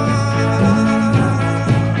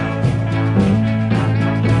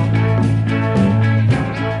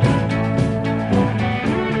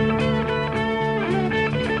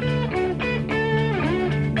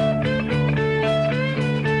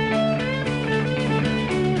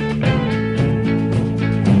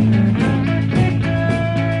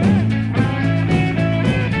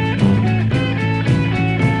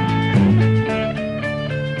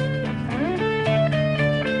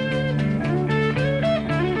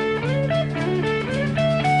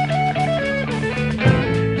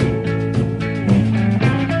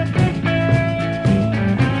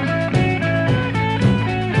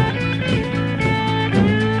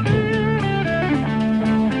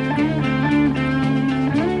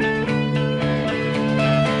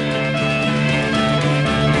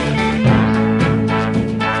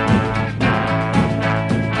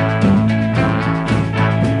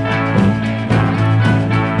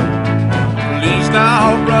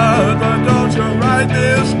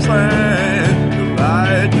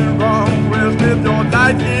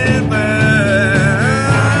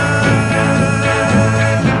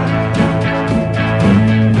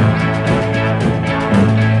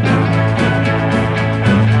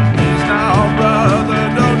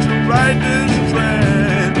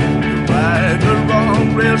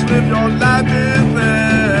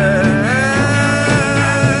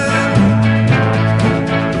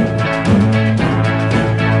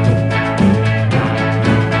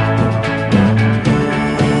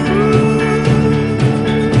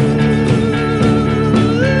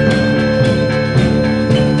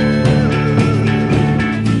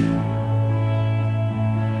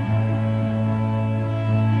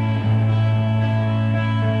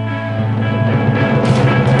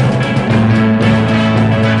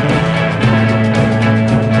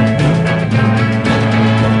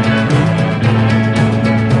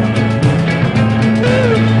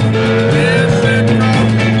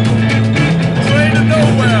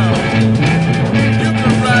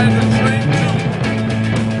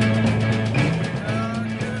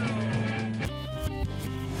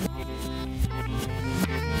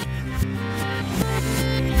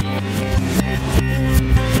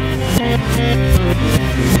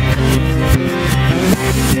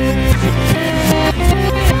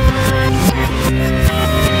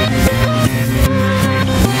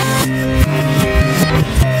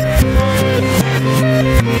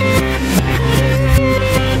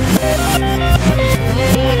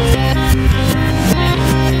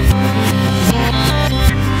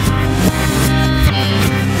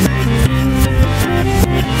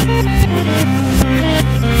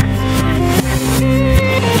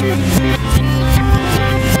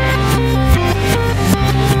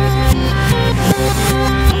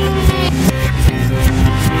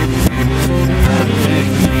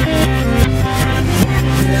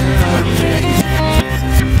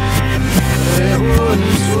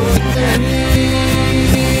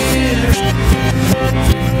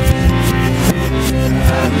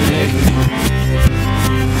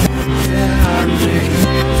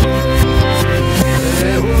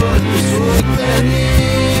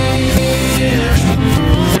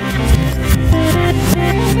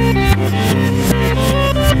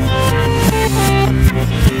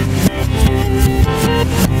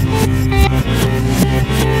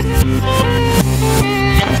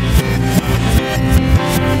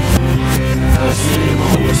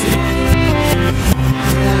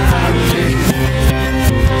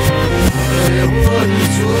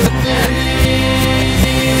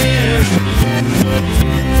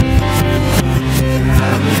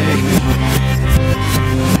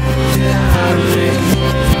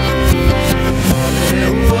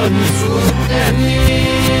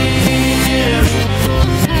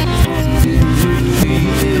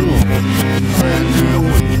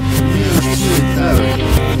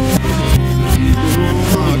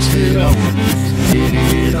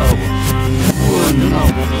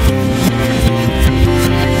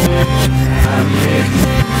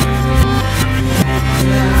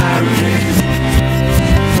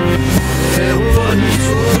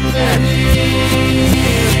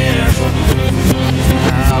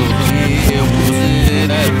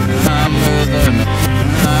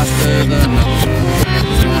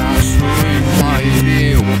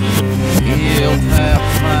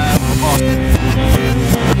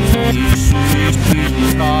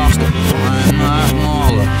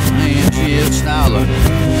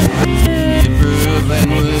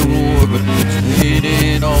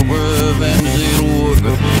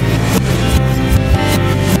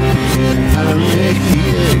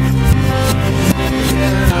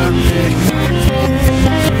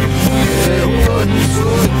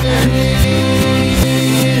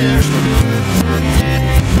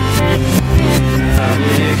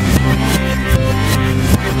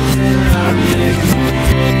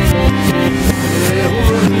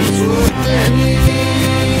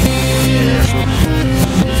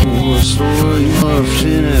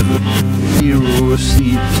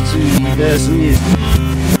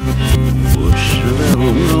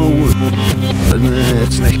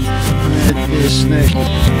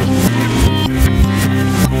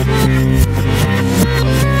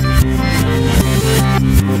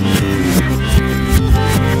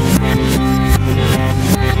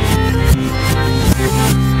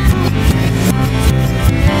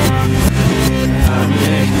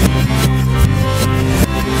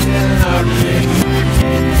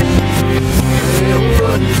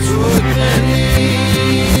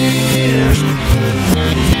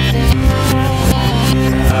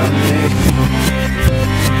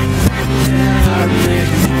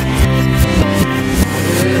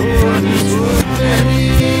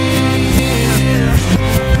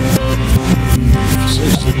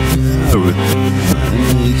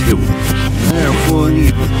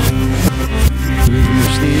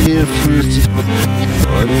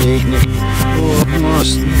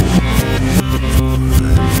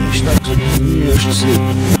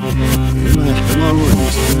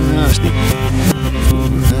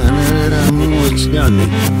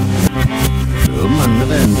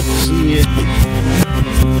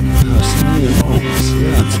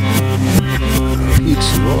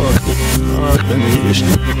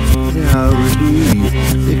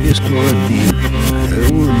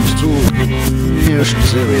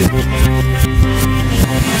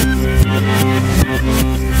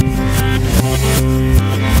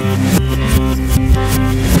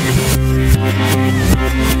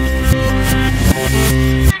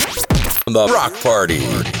 The Rock Party.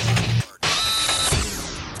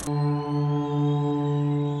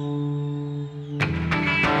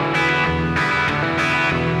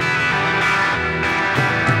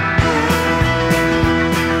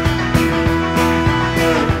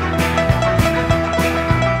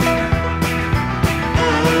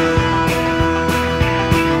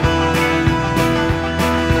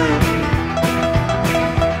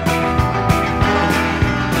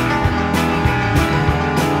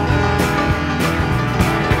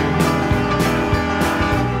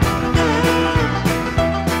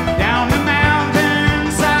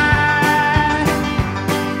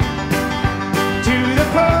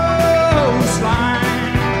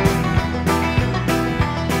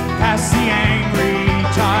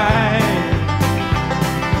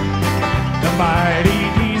 mighty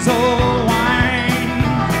diesel whine,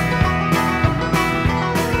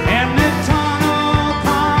 and the tunnel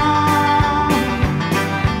come,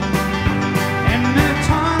 and the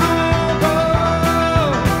tunnel go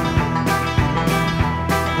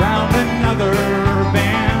round another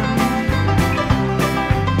bend.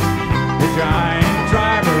 The giant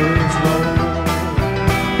drivers low.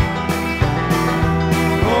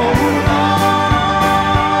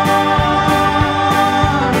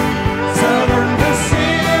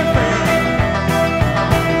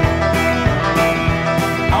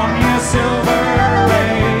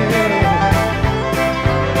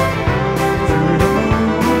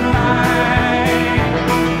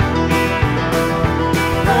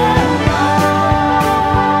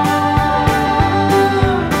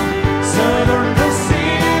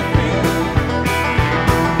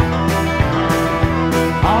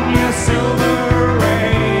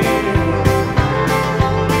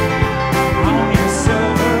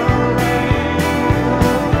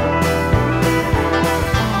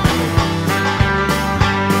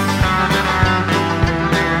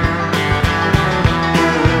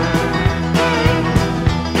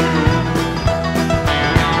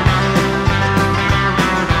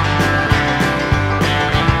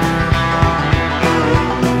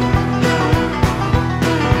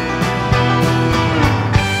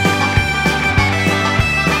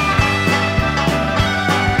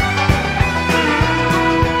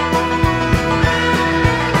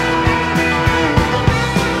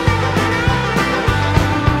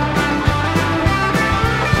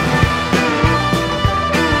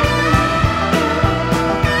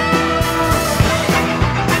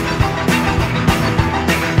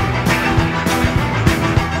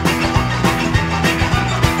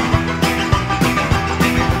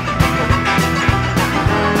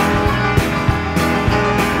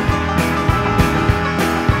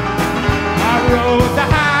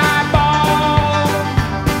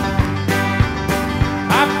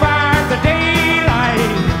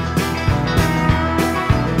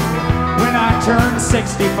 Turned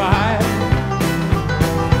 65,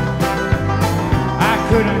 I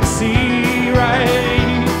couldn't see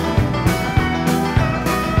right,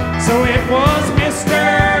 so it was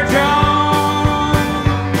Mr. John,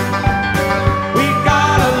 we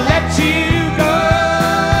gotta let you go,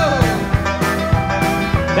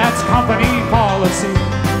 that's company policy,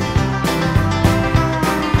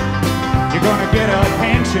 you're gonna get a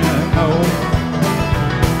pension, oh.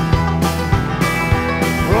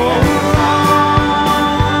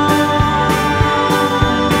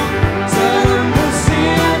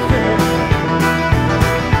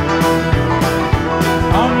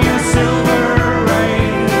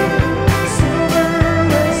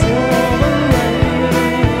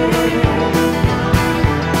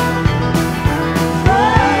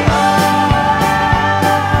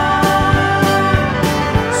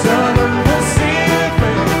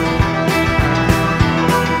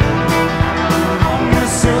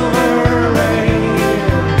 Silver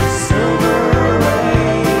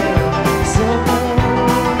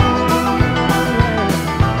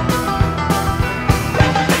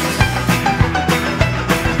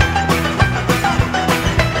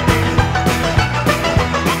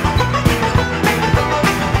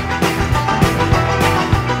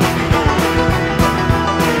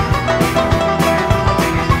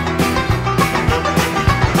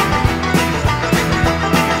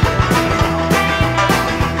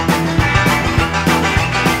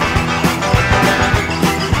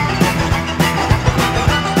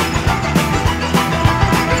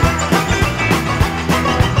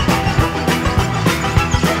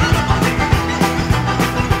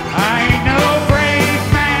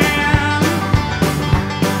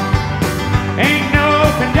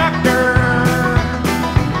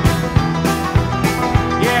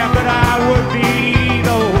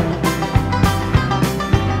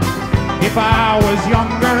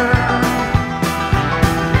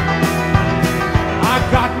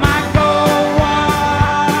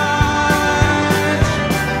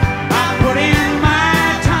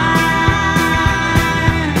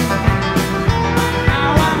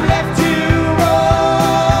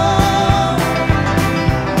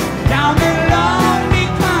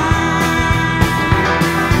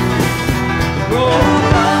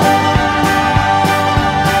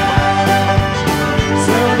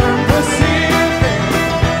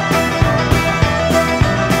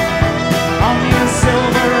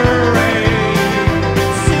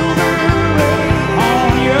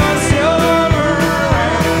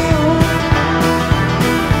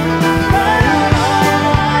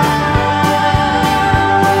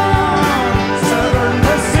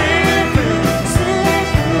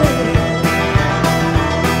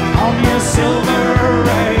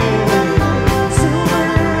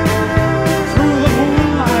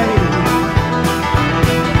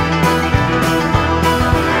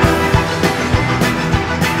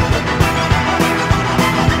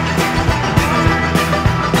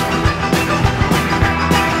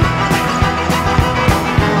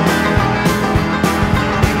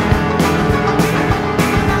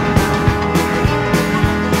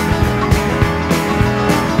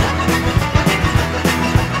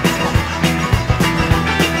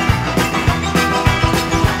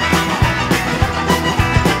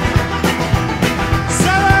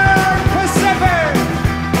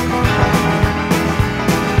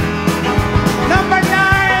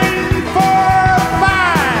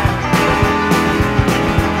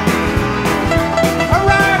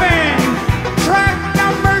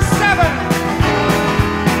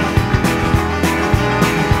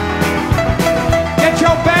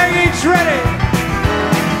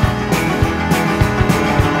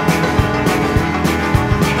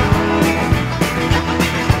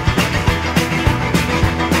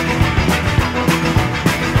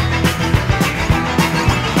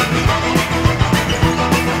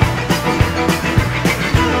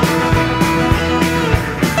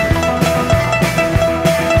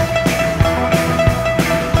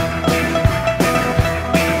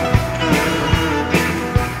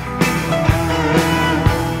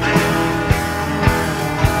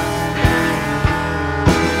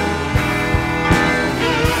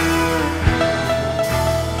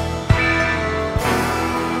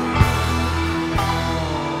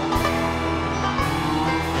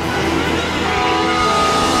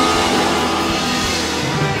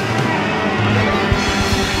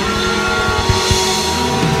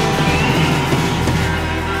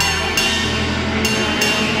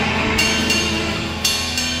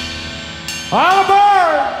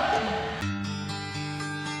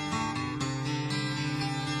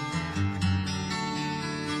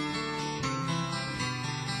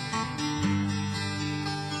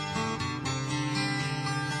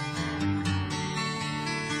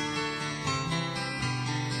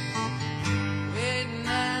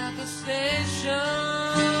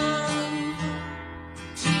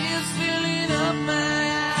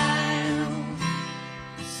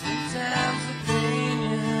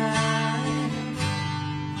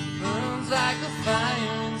like a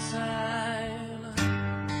fire inside.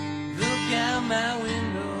 Look out my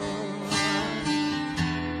window.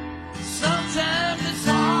 Sometimes it's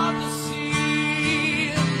hard to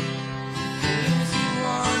see. There's a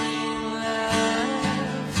warning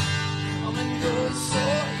light. Come and go so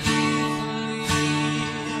easily.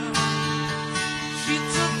 She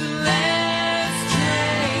took the last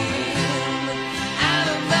train out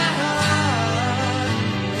of my heart.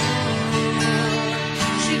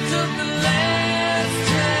 She took the last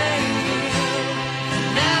train, and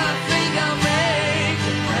now I think I'll make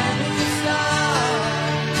a brand new start.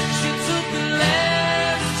 She took the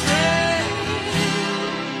last train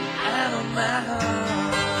out of my heart.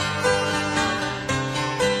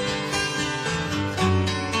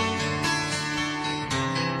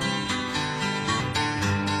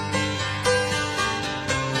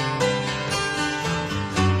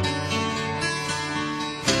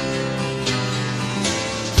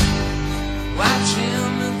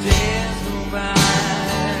 Watching the days go by,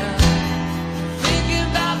 thinking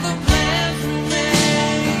about the plans we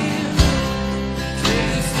made,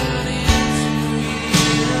 twisted into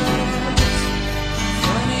years.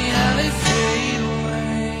 Funny how they fade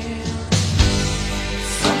away.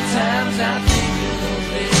 Sometimes I think of those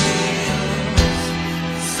days.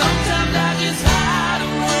 Sometimes I just hide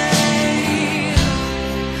away,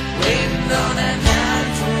 waiting on that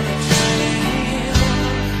 9:20 train,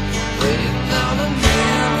 waiting on a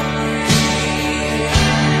memory.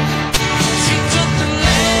 She took the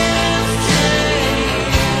last train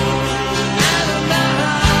out of my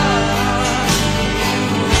heart.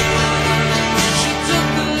 She took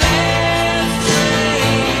the last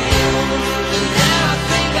train, and now I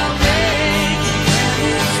think I'll make a brand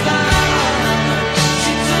new start.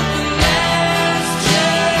 She took the last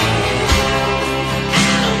train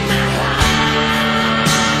out of my heart.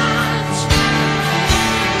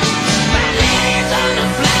 My legs on the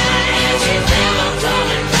fly, and she's never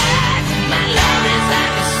coming back. My love is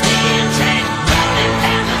like a steam train running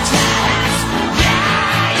down the tracks. Yeah,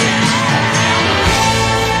 yeah.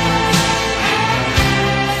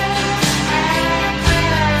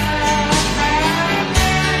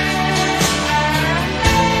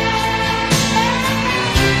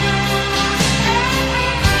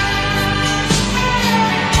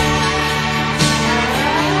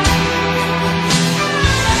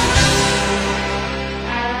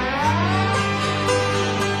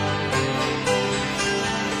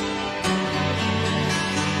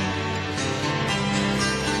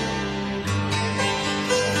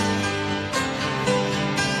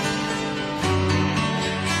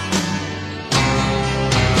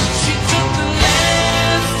 She took the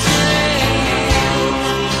last train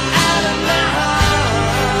out of my heart.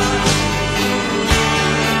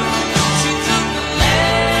 She took the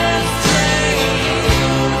last train,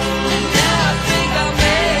 and now I think I'll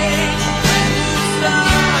make a brand new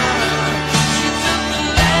start. She took the last train out of my heart. She took the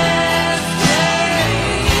last train. She took the last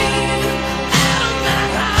train out of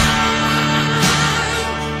my heart.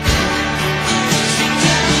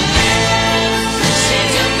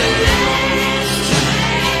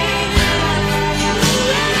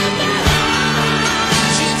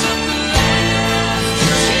 She took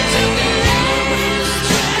the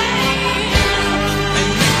last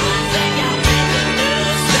train. She took the last train, and now I think I'll make a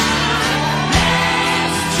new start.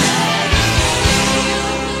 Last train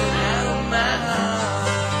out of my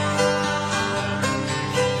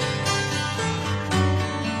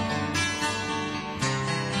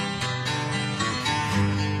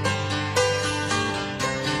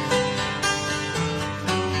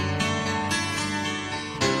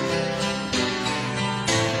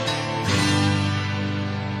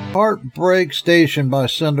Heartbreak Station by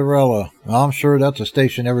Cinderella. I'm sure that's a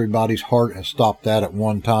station everybody's heart has stopped at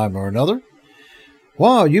one time or another.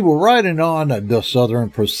 Wow, you were riding on the Southern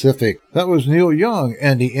Pacific. That was Neil Young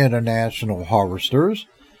and the International Harvesters.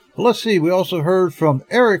 Let's see, we also heard from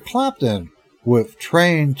Eric Clapton with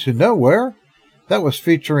Train to Nowhere. That was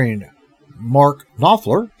featuring Mark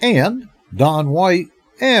Knopfler and Don White.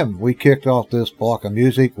 And we kicked off this block of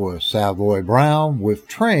music with Savoy Brown with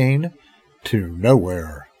Train to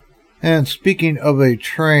Nowhere. And speaking of a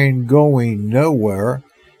train going nowhere,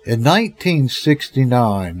 in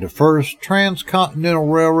 1969, the first transcontinental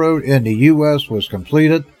railroad in the U.S. was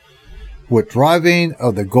completed with driving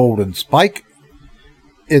of the Golden Spike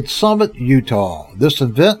in Summit, Utah. This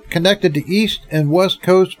event connected the East and West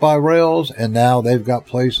Coast by rails, and now they've got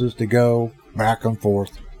places to go back and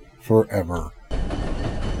forth forever.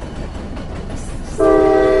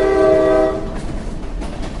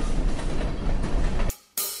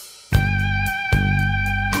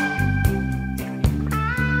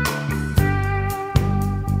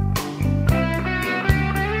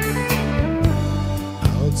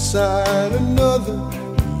 inside another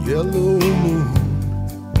yellow moon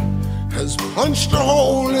has punched a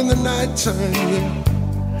hole in the nighttime. Yeah.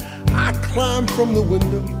 I climb from the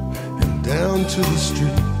window and down to the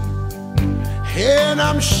street, and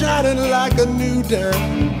I'm shining like a new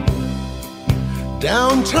dime.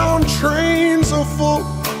 Downtown trains are full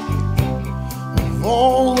of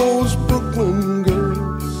all those Brooklyn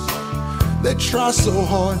girls. They try so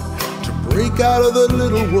hard to break out of the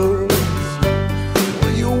little world.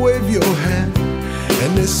 Well, you wave your hand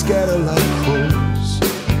and they scatter like crows.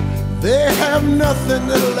 They have nothing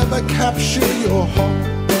that'll ever capture your heart.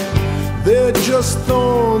 They're just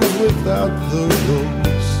thorns without the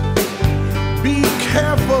rose. Be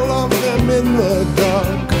careful of them in the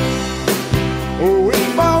dark. Oh,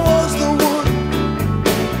 if I was the one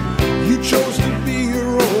you chose to be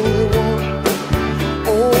your only one,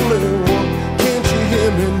 only one. Can't you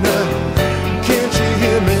hear me now? Can't you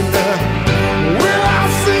hear me now? Will I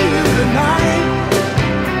see you tonight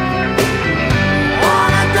on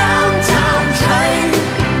a downtown train,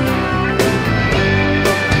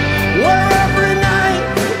 where every night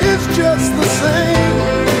is just the same?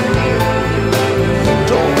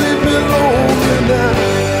 Don't leave me lonely now.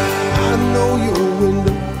 I know your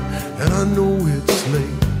window and I know it's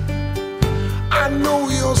late. I know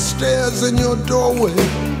your stairs and your doorway.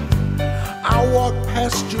 I walk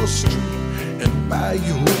past your street and by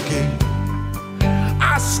your gate.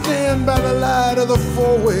 I stand by the light of the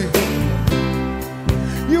four-way.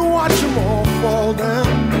 You watch them all fall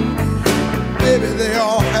down. Baby, they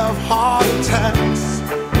all have heart attacks.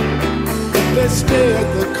 They stay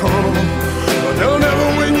at the corner, but they'll never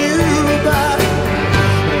win you back.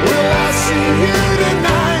 Will I see you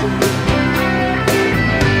tonight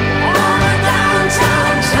on a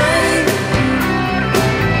downtown train,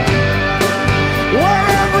 where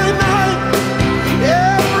every night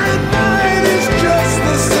is just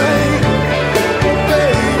the same?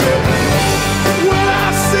 Baby, will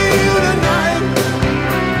I see you tonight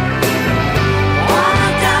on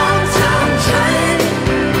a downtown train?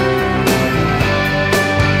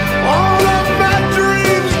 All of my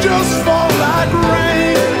dreams just fall like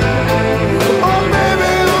rain. Oh,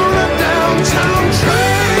 baby, on a downtown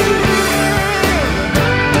train.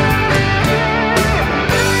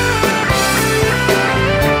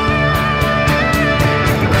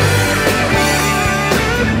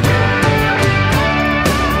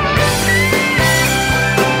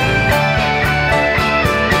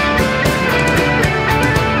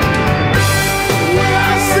 Will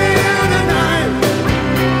I see you tonight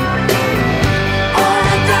on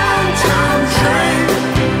a downtown train,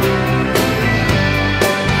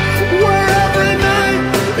 where every night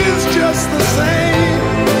is just the same?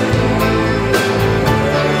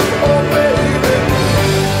 Oh, baby,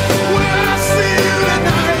 will I see you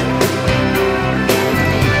tonight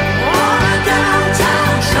on a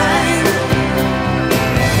downtown train?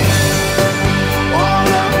 All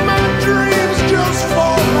of my dreams just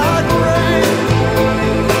fall like rain.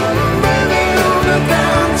 Baby, on a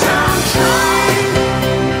downtown train.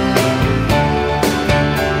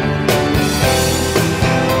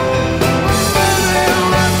 Baby,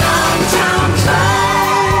 on a downtown train.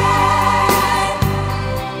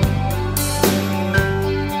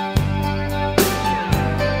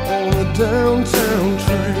 On a downtown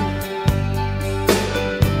train.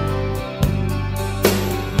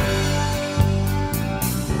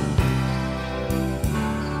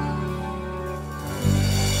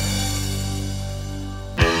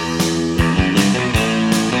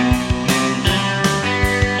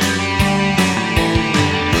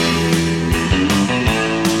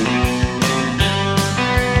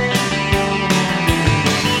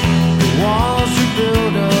 Walls are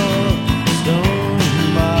built up stone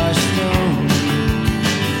by stone.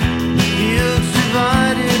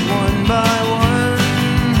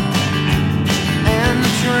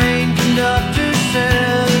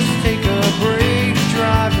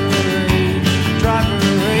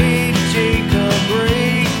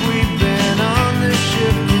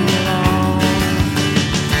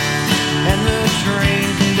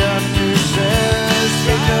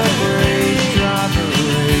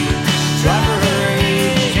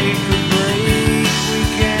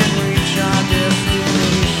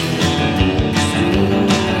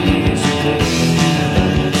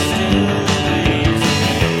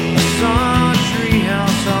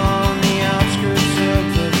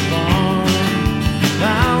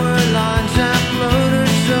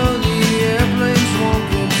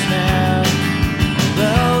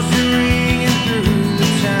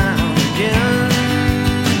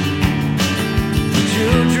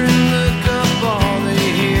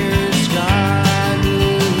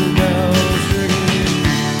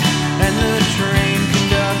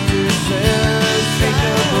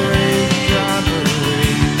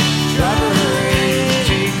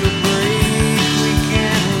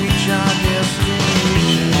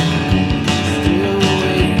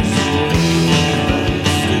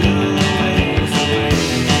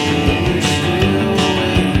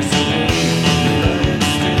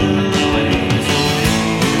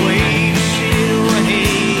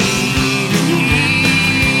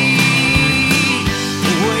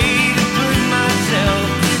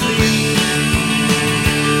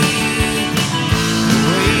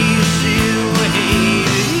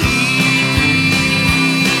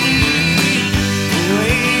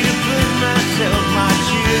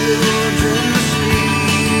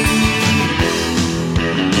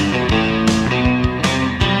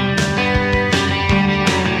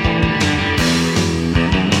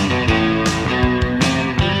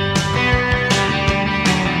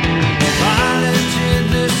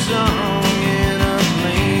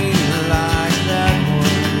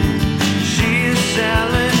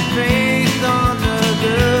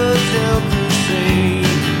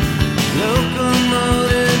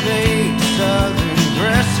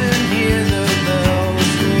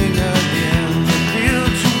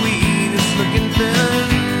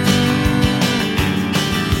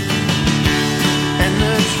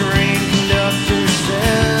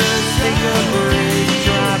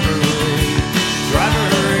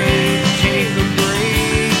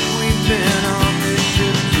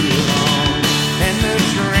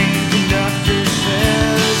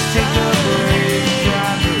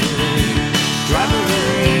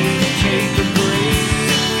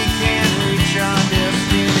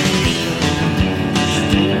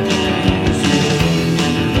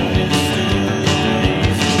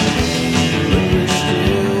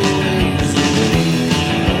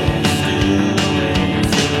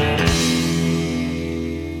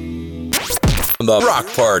 The Rock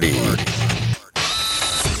Party.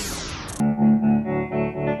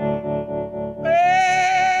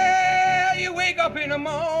 Well, you wake up in the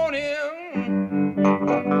morning,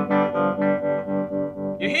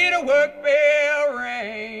 you hear the work bell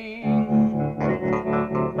ring,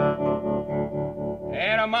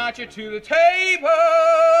 and I march you to the table.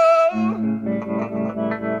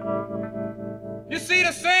 You see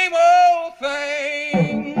the same old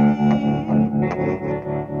thing.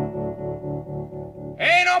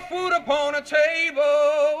 Ain't no food upon the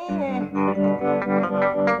table.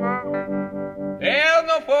 There's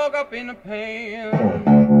no fork up in the pan.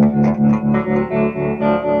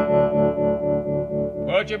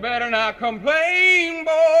 But you better not complain,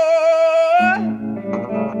 boy.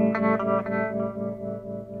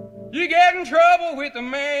 You get in trouble with the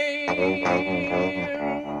man.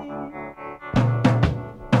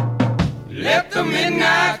 Let the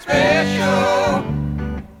midnight special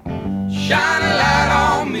shine a light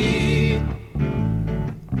on me.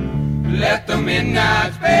 Let the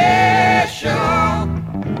midnight special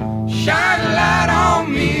shine a light on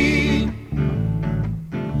me.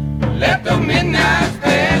 Let the midnight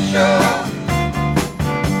special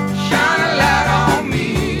shine a light on me.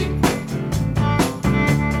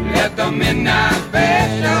 Let the midnight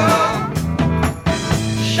special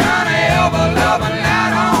shine a ever-loving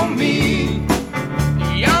light on me.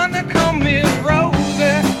 Yonder come Miss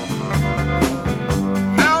Rosie.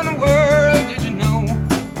 How in the world did you know?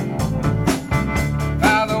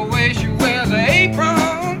 By the way she wears her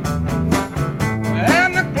apron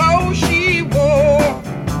and the clothes she wore.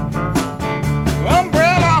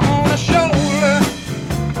 Umbrella on her shoulder,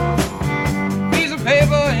 piece of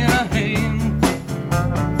paper in her hand.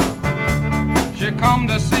 She come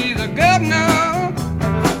to see the governor.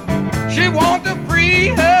 She want to free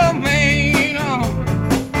her man.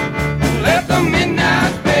 Let the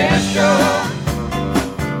midnight special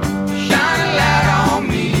shine a light on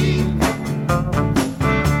me.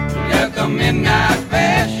 Let the midnight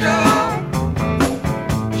special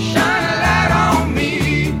shine a light on me.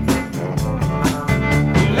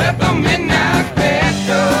 Let the midnight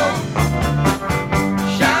special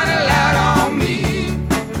shine a light on me.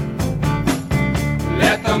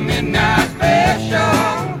 Let the midnight special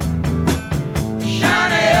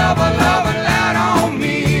shine a ever-loving light on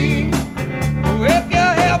me. If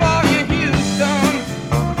you're ever in Houston,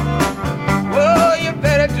 well, you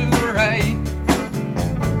better do right.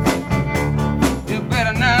 You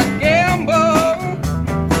better not gamble,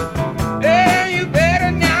 and you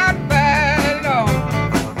better not fight it all.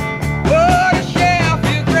 Oh, the sheriff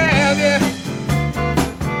will grab you,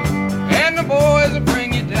 and the boys will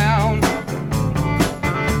bring you down.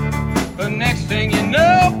 The next thing you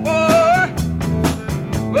know, boy,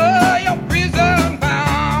 oh, you're prison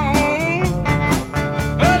bound.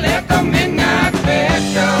 But let the midnight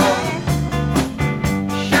special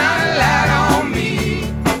shine a light on me.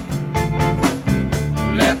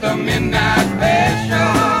 Let the midnight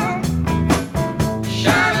special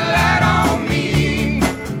shine a light on me.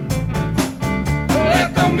 Let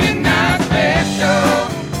the midnight special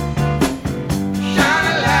shine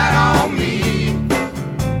a light on me.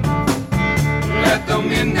 Let the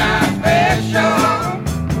midnight special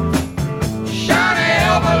shine a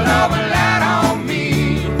ever-loving light on me.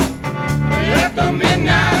 Let the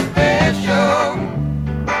midnight special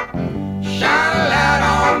shine a light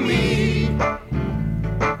on me.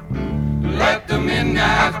 Let the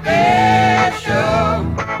midnight special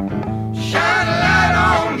shine a light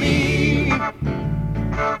on me.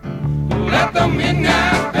 Let the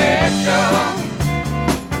midnight special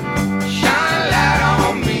shine a light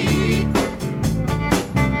on me.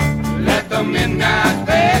 Let the midnight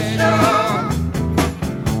special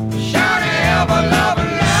shine a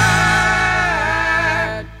ever-loving light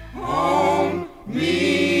on me.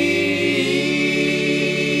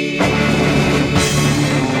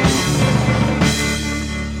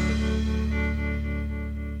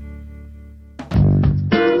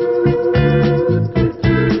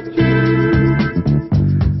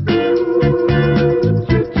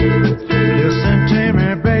 Listen to me,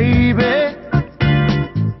 baby.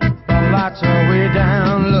 The lights are way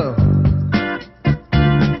down low.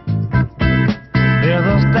 There's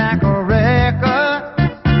a stack of records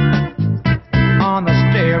on the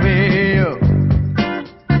stereo.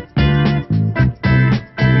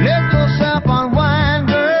 Let yourself unwind,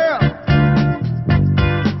 girl.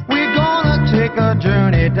 We're gonna take a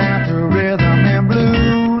journey down to rhythm and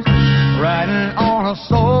blues, riding on a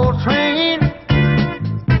soul train.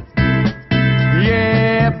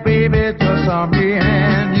 Yeah, baby, just me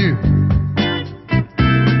and you.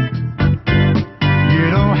 You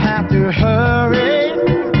don't have to hurry.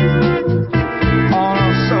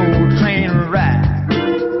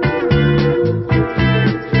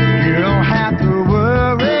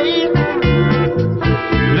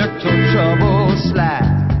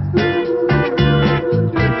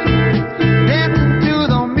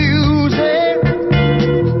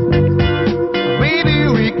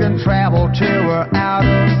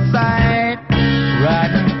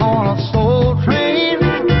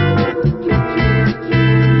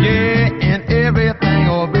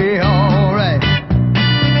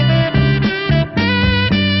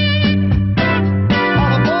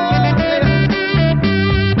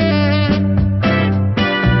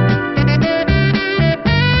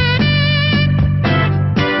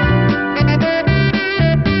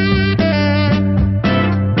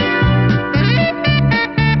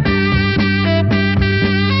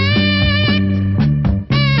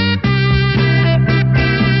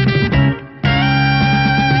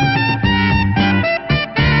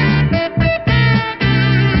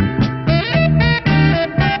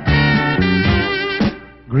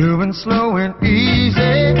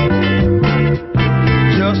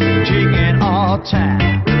 your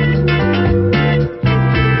child.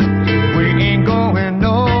 We ain't going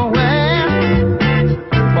nowhere,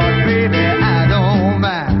 but baby, I don't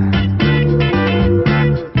mind.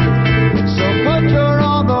 So put your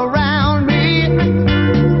arm around me.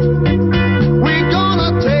 We're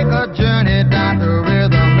gonna take a journey down the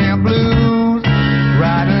rhythm and blues,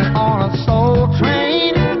 riding on a soul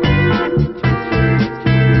train.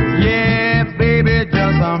 Yeah, baby,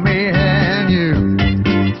 just me and you.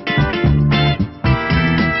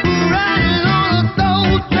 Riding on a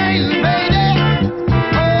soul train, baby.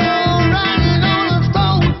 Oh, riding on a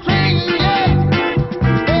soul train, yeah.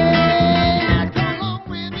 Yeah, come on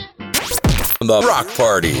with me. The Rock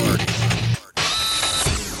Party.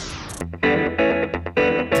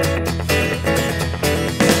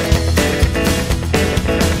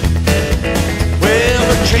 Well,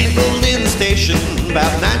 the train pulled in the station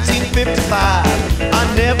about 1955.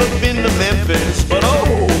 I'd never been to Memphis, but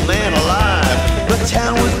oh man alive, the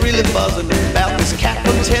town was really buzzing about this cat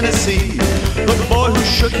from Tennessee. The boy who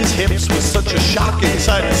shook his hips was such a shocking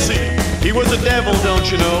sight to see. He was a devil, don't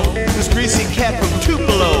you know, this greasy cat from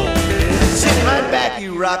Tupelo. Sit right back,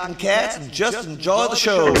 you rockin' cats, and just enjoy the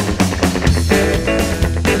show.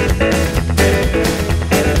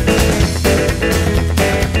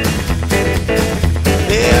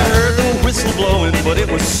 Yeah, I heard the whistle blowing, but it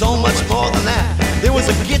was so much more than that. There was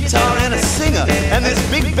a guitar and a singer, and this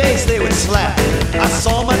big bass they would slap. I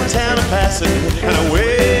saw my town passing, and I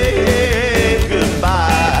waved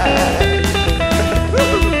goodbye.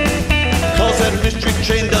 'Cause that mystery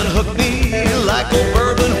train done hooked me like old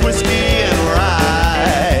bourbon, whiskey, and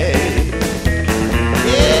rye.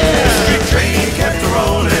 Yeah, mystery train kept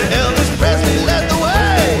rolling. Elvis Presley led the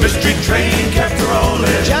way. Mystery train kept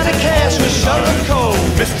rolling. Johnny Cash was shoveling coal.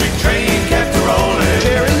 Mystery train kept rolling.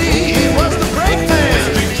 Jerry Lee was the brake man.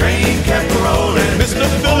 Mystery train kept rolling. Mr.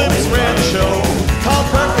 Phillips ran the show. Carl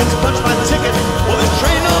Perkins punched my ticket. Well, this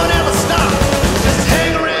train don't ever stop. Just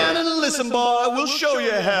hang around and listen, boy. We'll show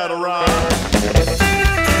you how to rock.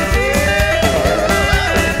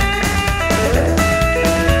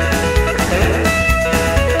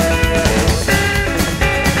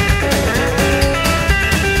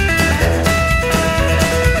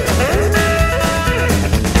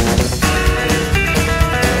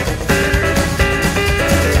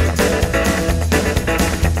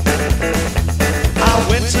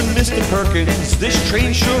 Mr. Perkins, this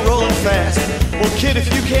train's sure rolling fast. Well, kid,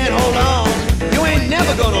 if you can't hold on, you ain't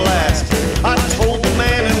never gonna last. I told the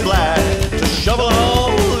man in black to shovel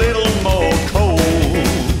on a little more coal.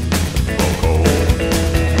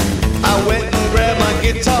 I went and grabbed my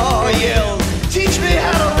guitar, yelled, teach me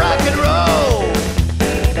how to rock and roll.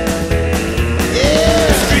 Yeah,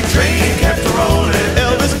 mystery train kept rolling.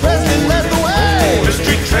 Elvis Presley led the way.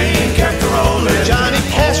 Mystery train kept rolling. Johnny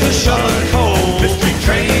Cash was shoveling coal. Mystery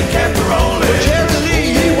train kept rolling. Jerry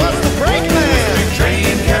Lee, he was the brake man. Mystery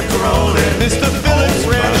train kept rolling. Mr. Phillips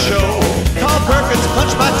ran the show. Carl Perkins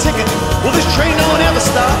punched my ticket. Well, this train don't ever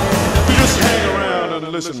stop. You just hang around and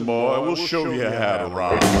listen, boy. We'll show you how to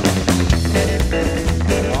rock.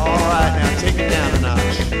 All right, now take it down a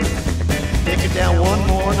notch. Take it down one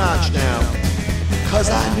more notch now. 'Cause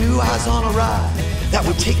I knew I was on a ride that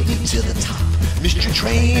would take me to the top. Mystery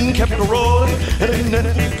train kept a rolling, and it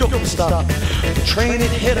never go stop. The train had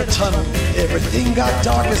hit a tunnel, everything got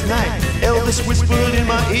dark as night. Elvis whispered in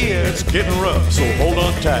my ear, it's getting rough, so hold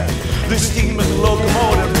on tight. This steaming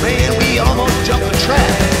locomotive, man, we almost jumped the track.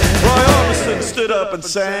 Roy Orbison stood up and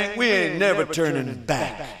sang, we ain't never turning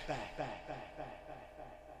back.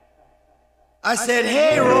 I said,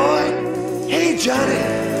 hey Roy, hey Johnny,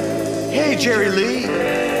 hey Jerry Lee.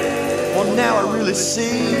 Well, now I really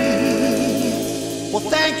see. Well,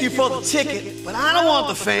 thank you for the ticket, but I don't want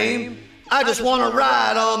the fame. I just want to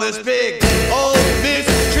ride on this big old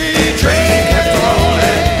mystery train. Kept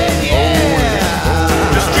rolling.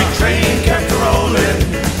 Yeah. Mystery train kept rolling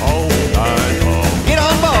all night long. Get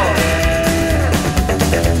on board.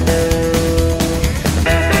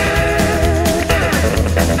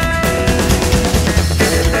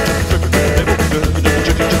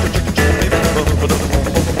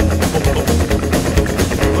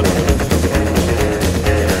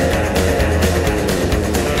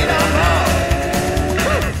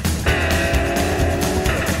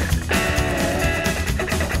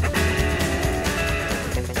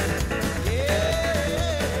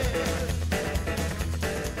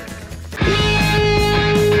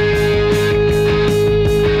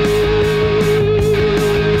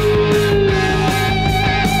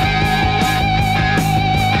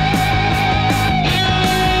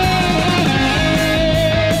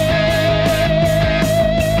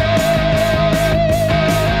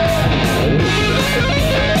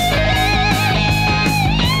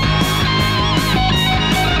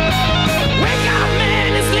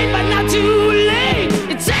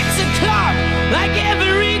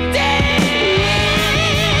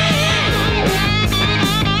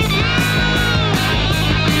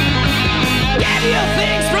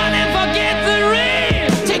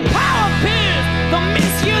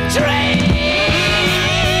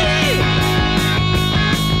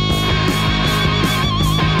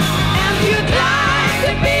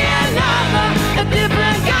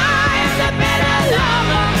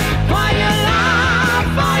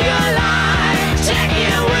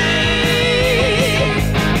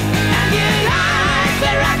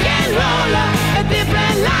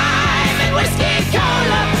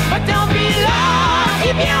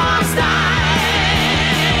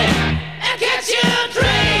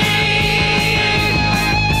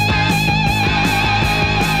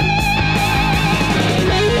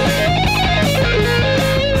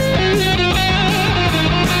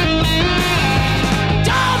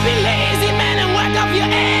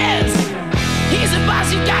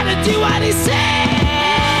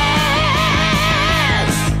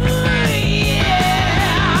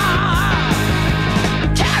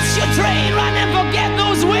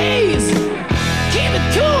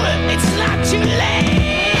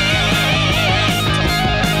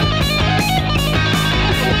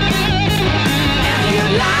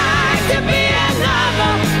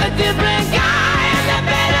 different guy and a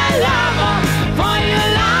better lover for your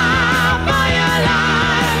love, for your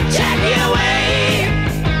life. Check your weight.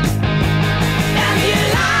 If you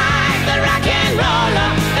like the rock and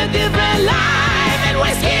roller, a different life and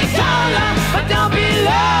whiskey cola, but don't be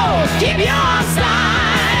low, keep your style.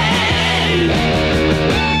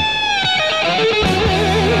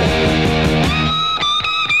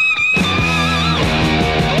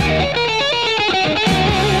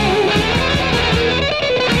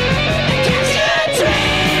 Catch your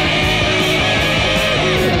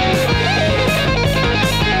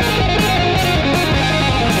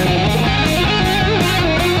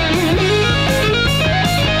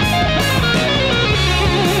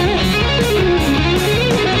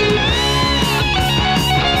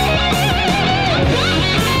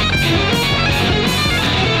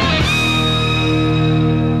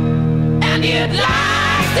and you'd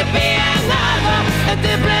like to be another, a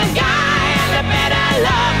different guy and a better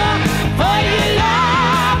lover for your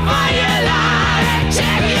love, for your life.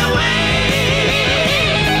 Check your weight.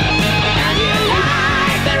 And you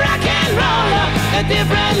like the rock and roller, a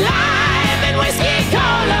different life and whiskey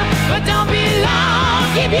cola, but don't be long,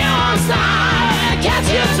 keep your own style and catch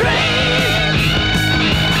your train.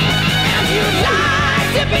 And you'd like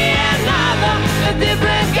to be another, a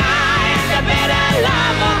different guy and a better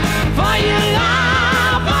lover for your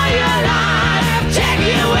love, for your life. Check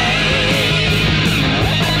your weight.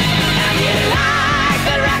 And you like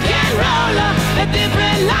the rock and roller, a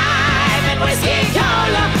different life and whiskey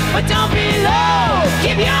cola, but don't be low,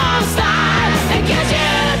 keep your own style and catch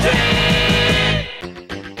your dream.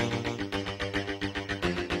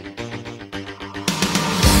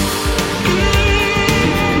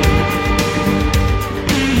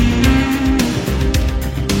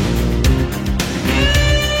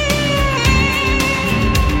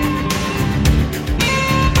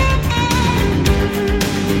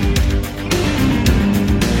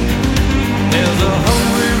 There's a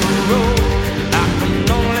hungry road I can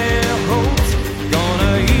only hope's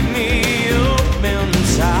gonna eat me up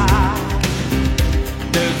inside.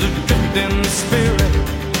 There's a drifting spirit,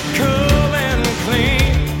 cool and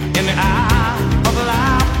clean, in the eye of a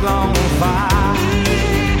lifelong fire.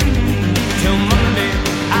 Till Monday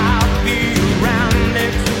I'll be around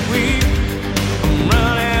next week. I'm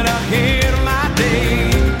running ahead of my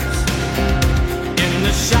days in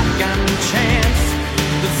the shotgun chance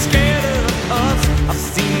that's scared of us. I've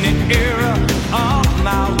seen the era of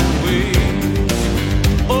my ways.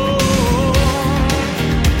 Oh,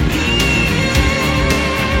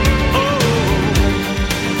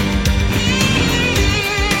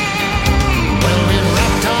 Well, we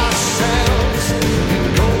wrapped ourselves in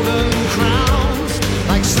golden crowns,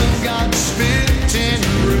 like sun god spit in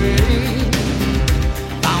rain.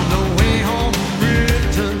 Found a way home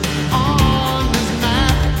written on this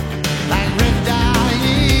map, like red dye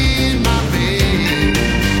in my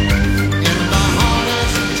veins.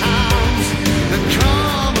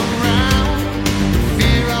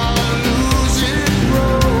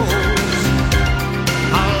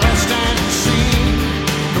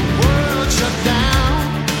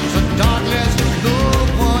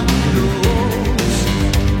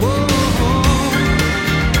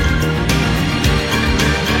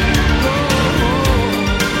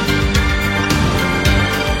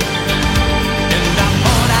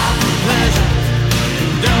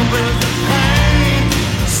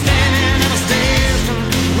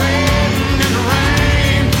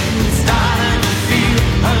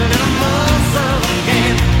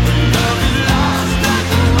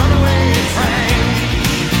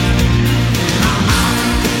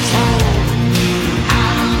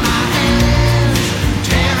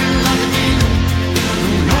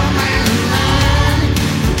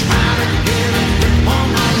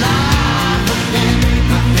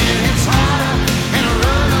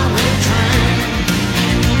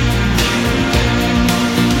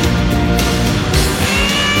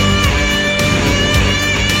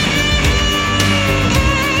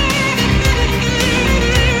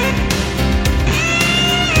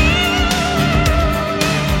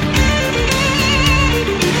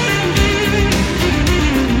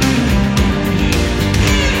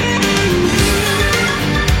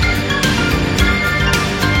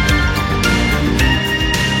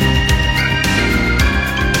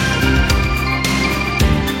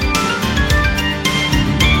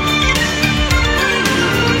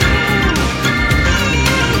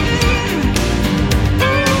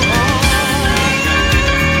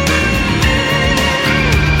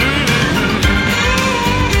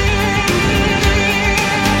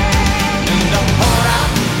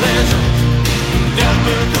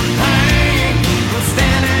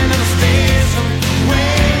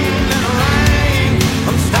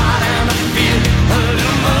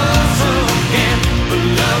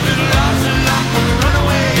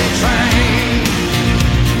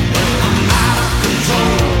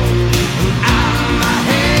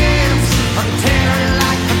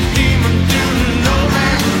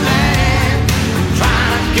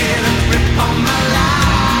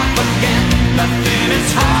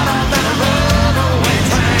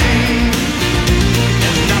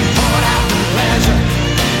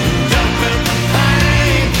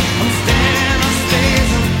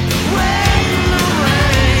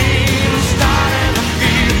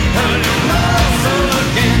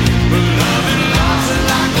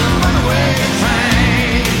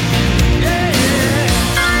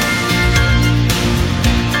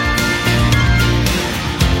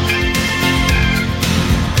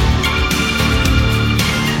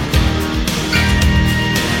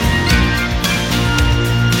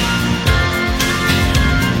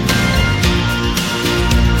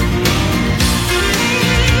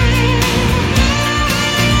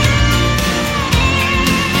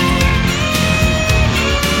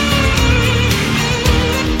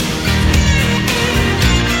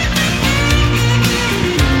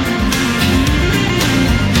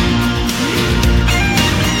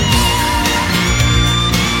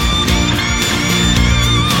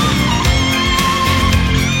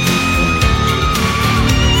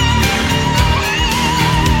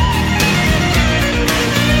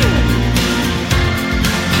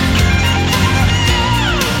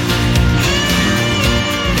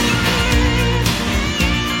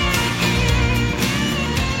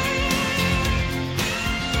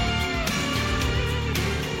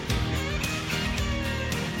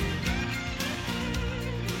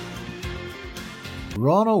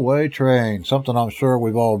 Runaway Train, something I'm sure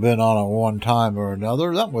we've all been on at one time or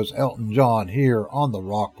another. That was Elton John here on the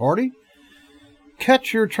Rock Party.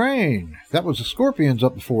 Catch Your Train, that was the Scorpions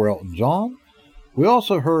up before Elton John. We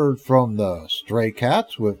also heard from the Stray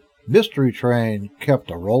Cats with Mystery Train Kept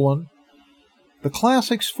a Rollin'. The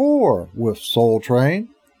Classics 4 with Soul Train.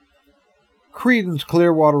 Creedence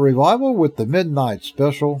Clearwater Revival with the Midnight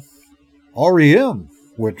Special. REM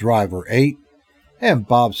with Driver 8. And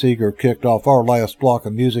Bob Seger kicked off our last block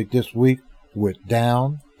of music this week with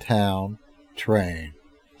Downtown Train.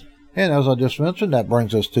 And as I just mentioned, that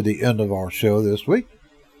brings us to the end of our show this week.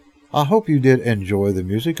 I hope you did enjoy the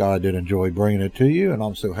music. I did enjoy bringing it to you, and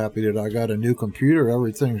I'm so happy that I got a new computer.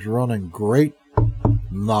 Everything's running great.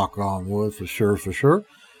 Knock on wood, for sure, for sure.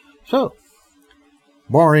 So,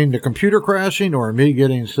 barring the computer crashing or me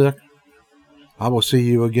getting sick, I will see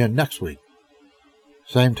you again next week.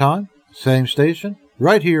 Same time, same station,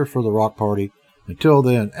 right here for the Rock Party. Until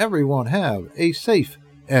then, everyone have a safe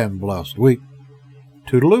and blessed week.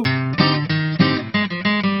 Toodaloo.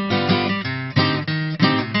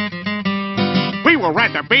 We were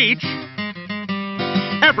at the beach.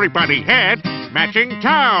 Everybody had matching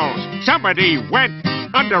towels. Somebody went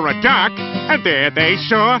under a dock, and there they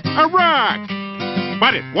saw a rock.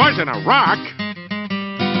 But it wasn't a rock.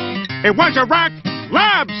 It was a rock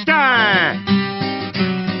lobster.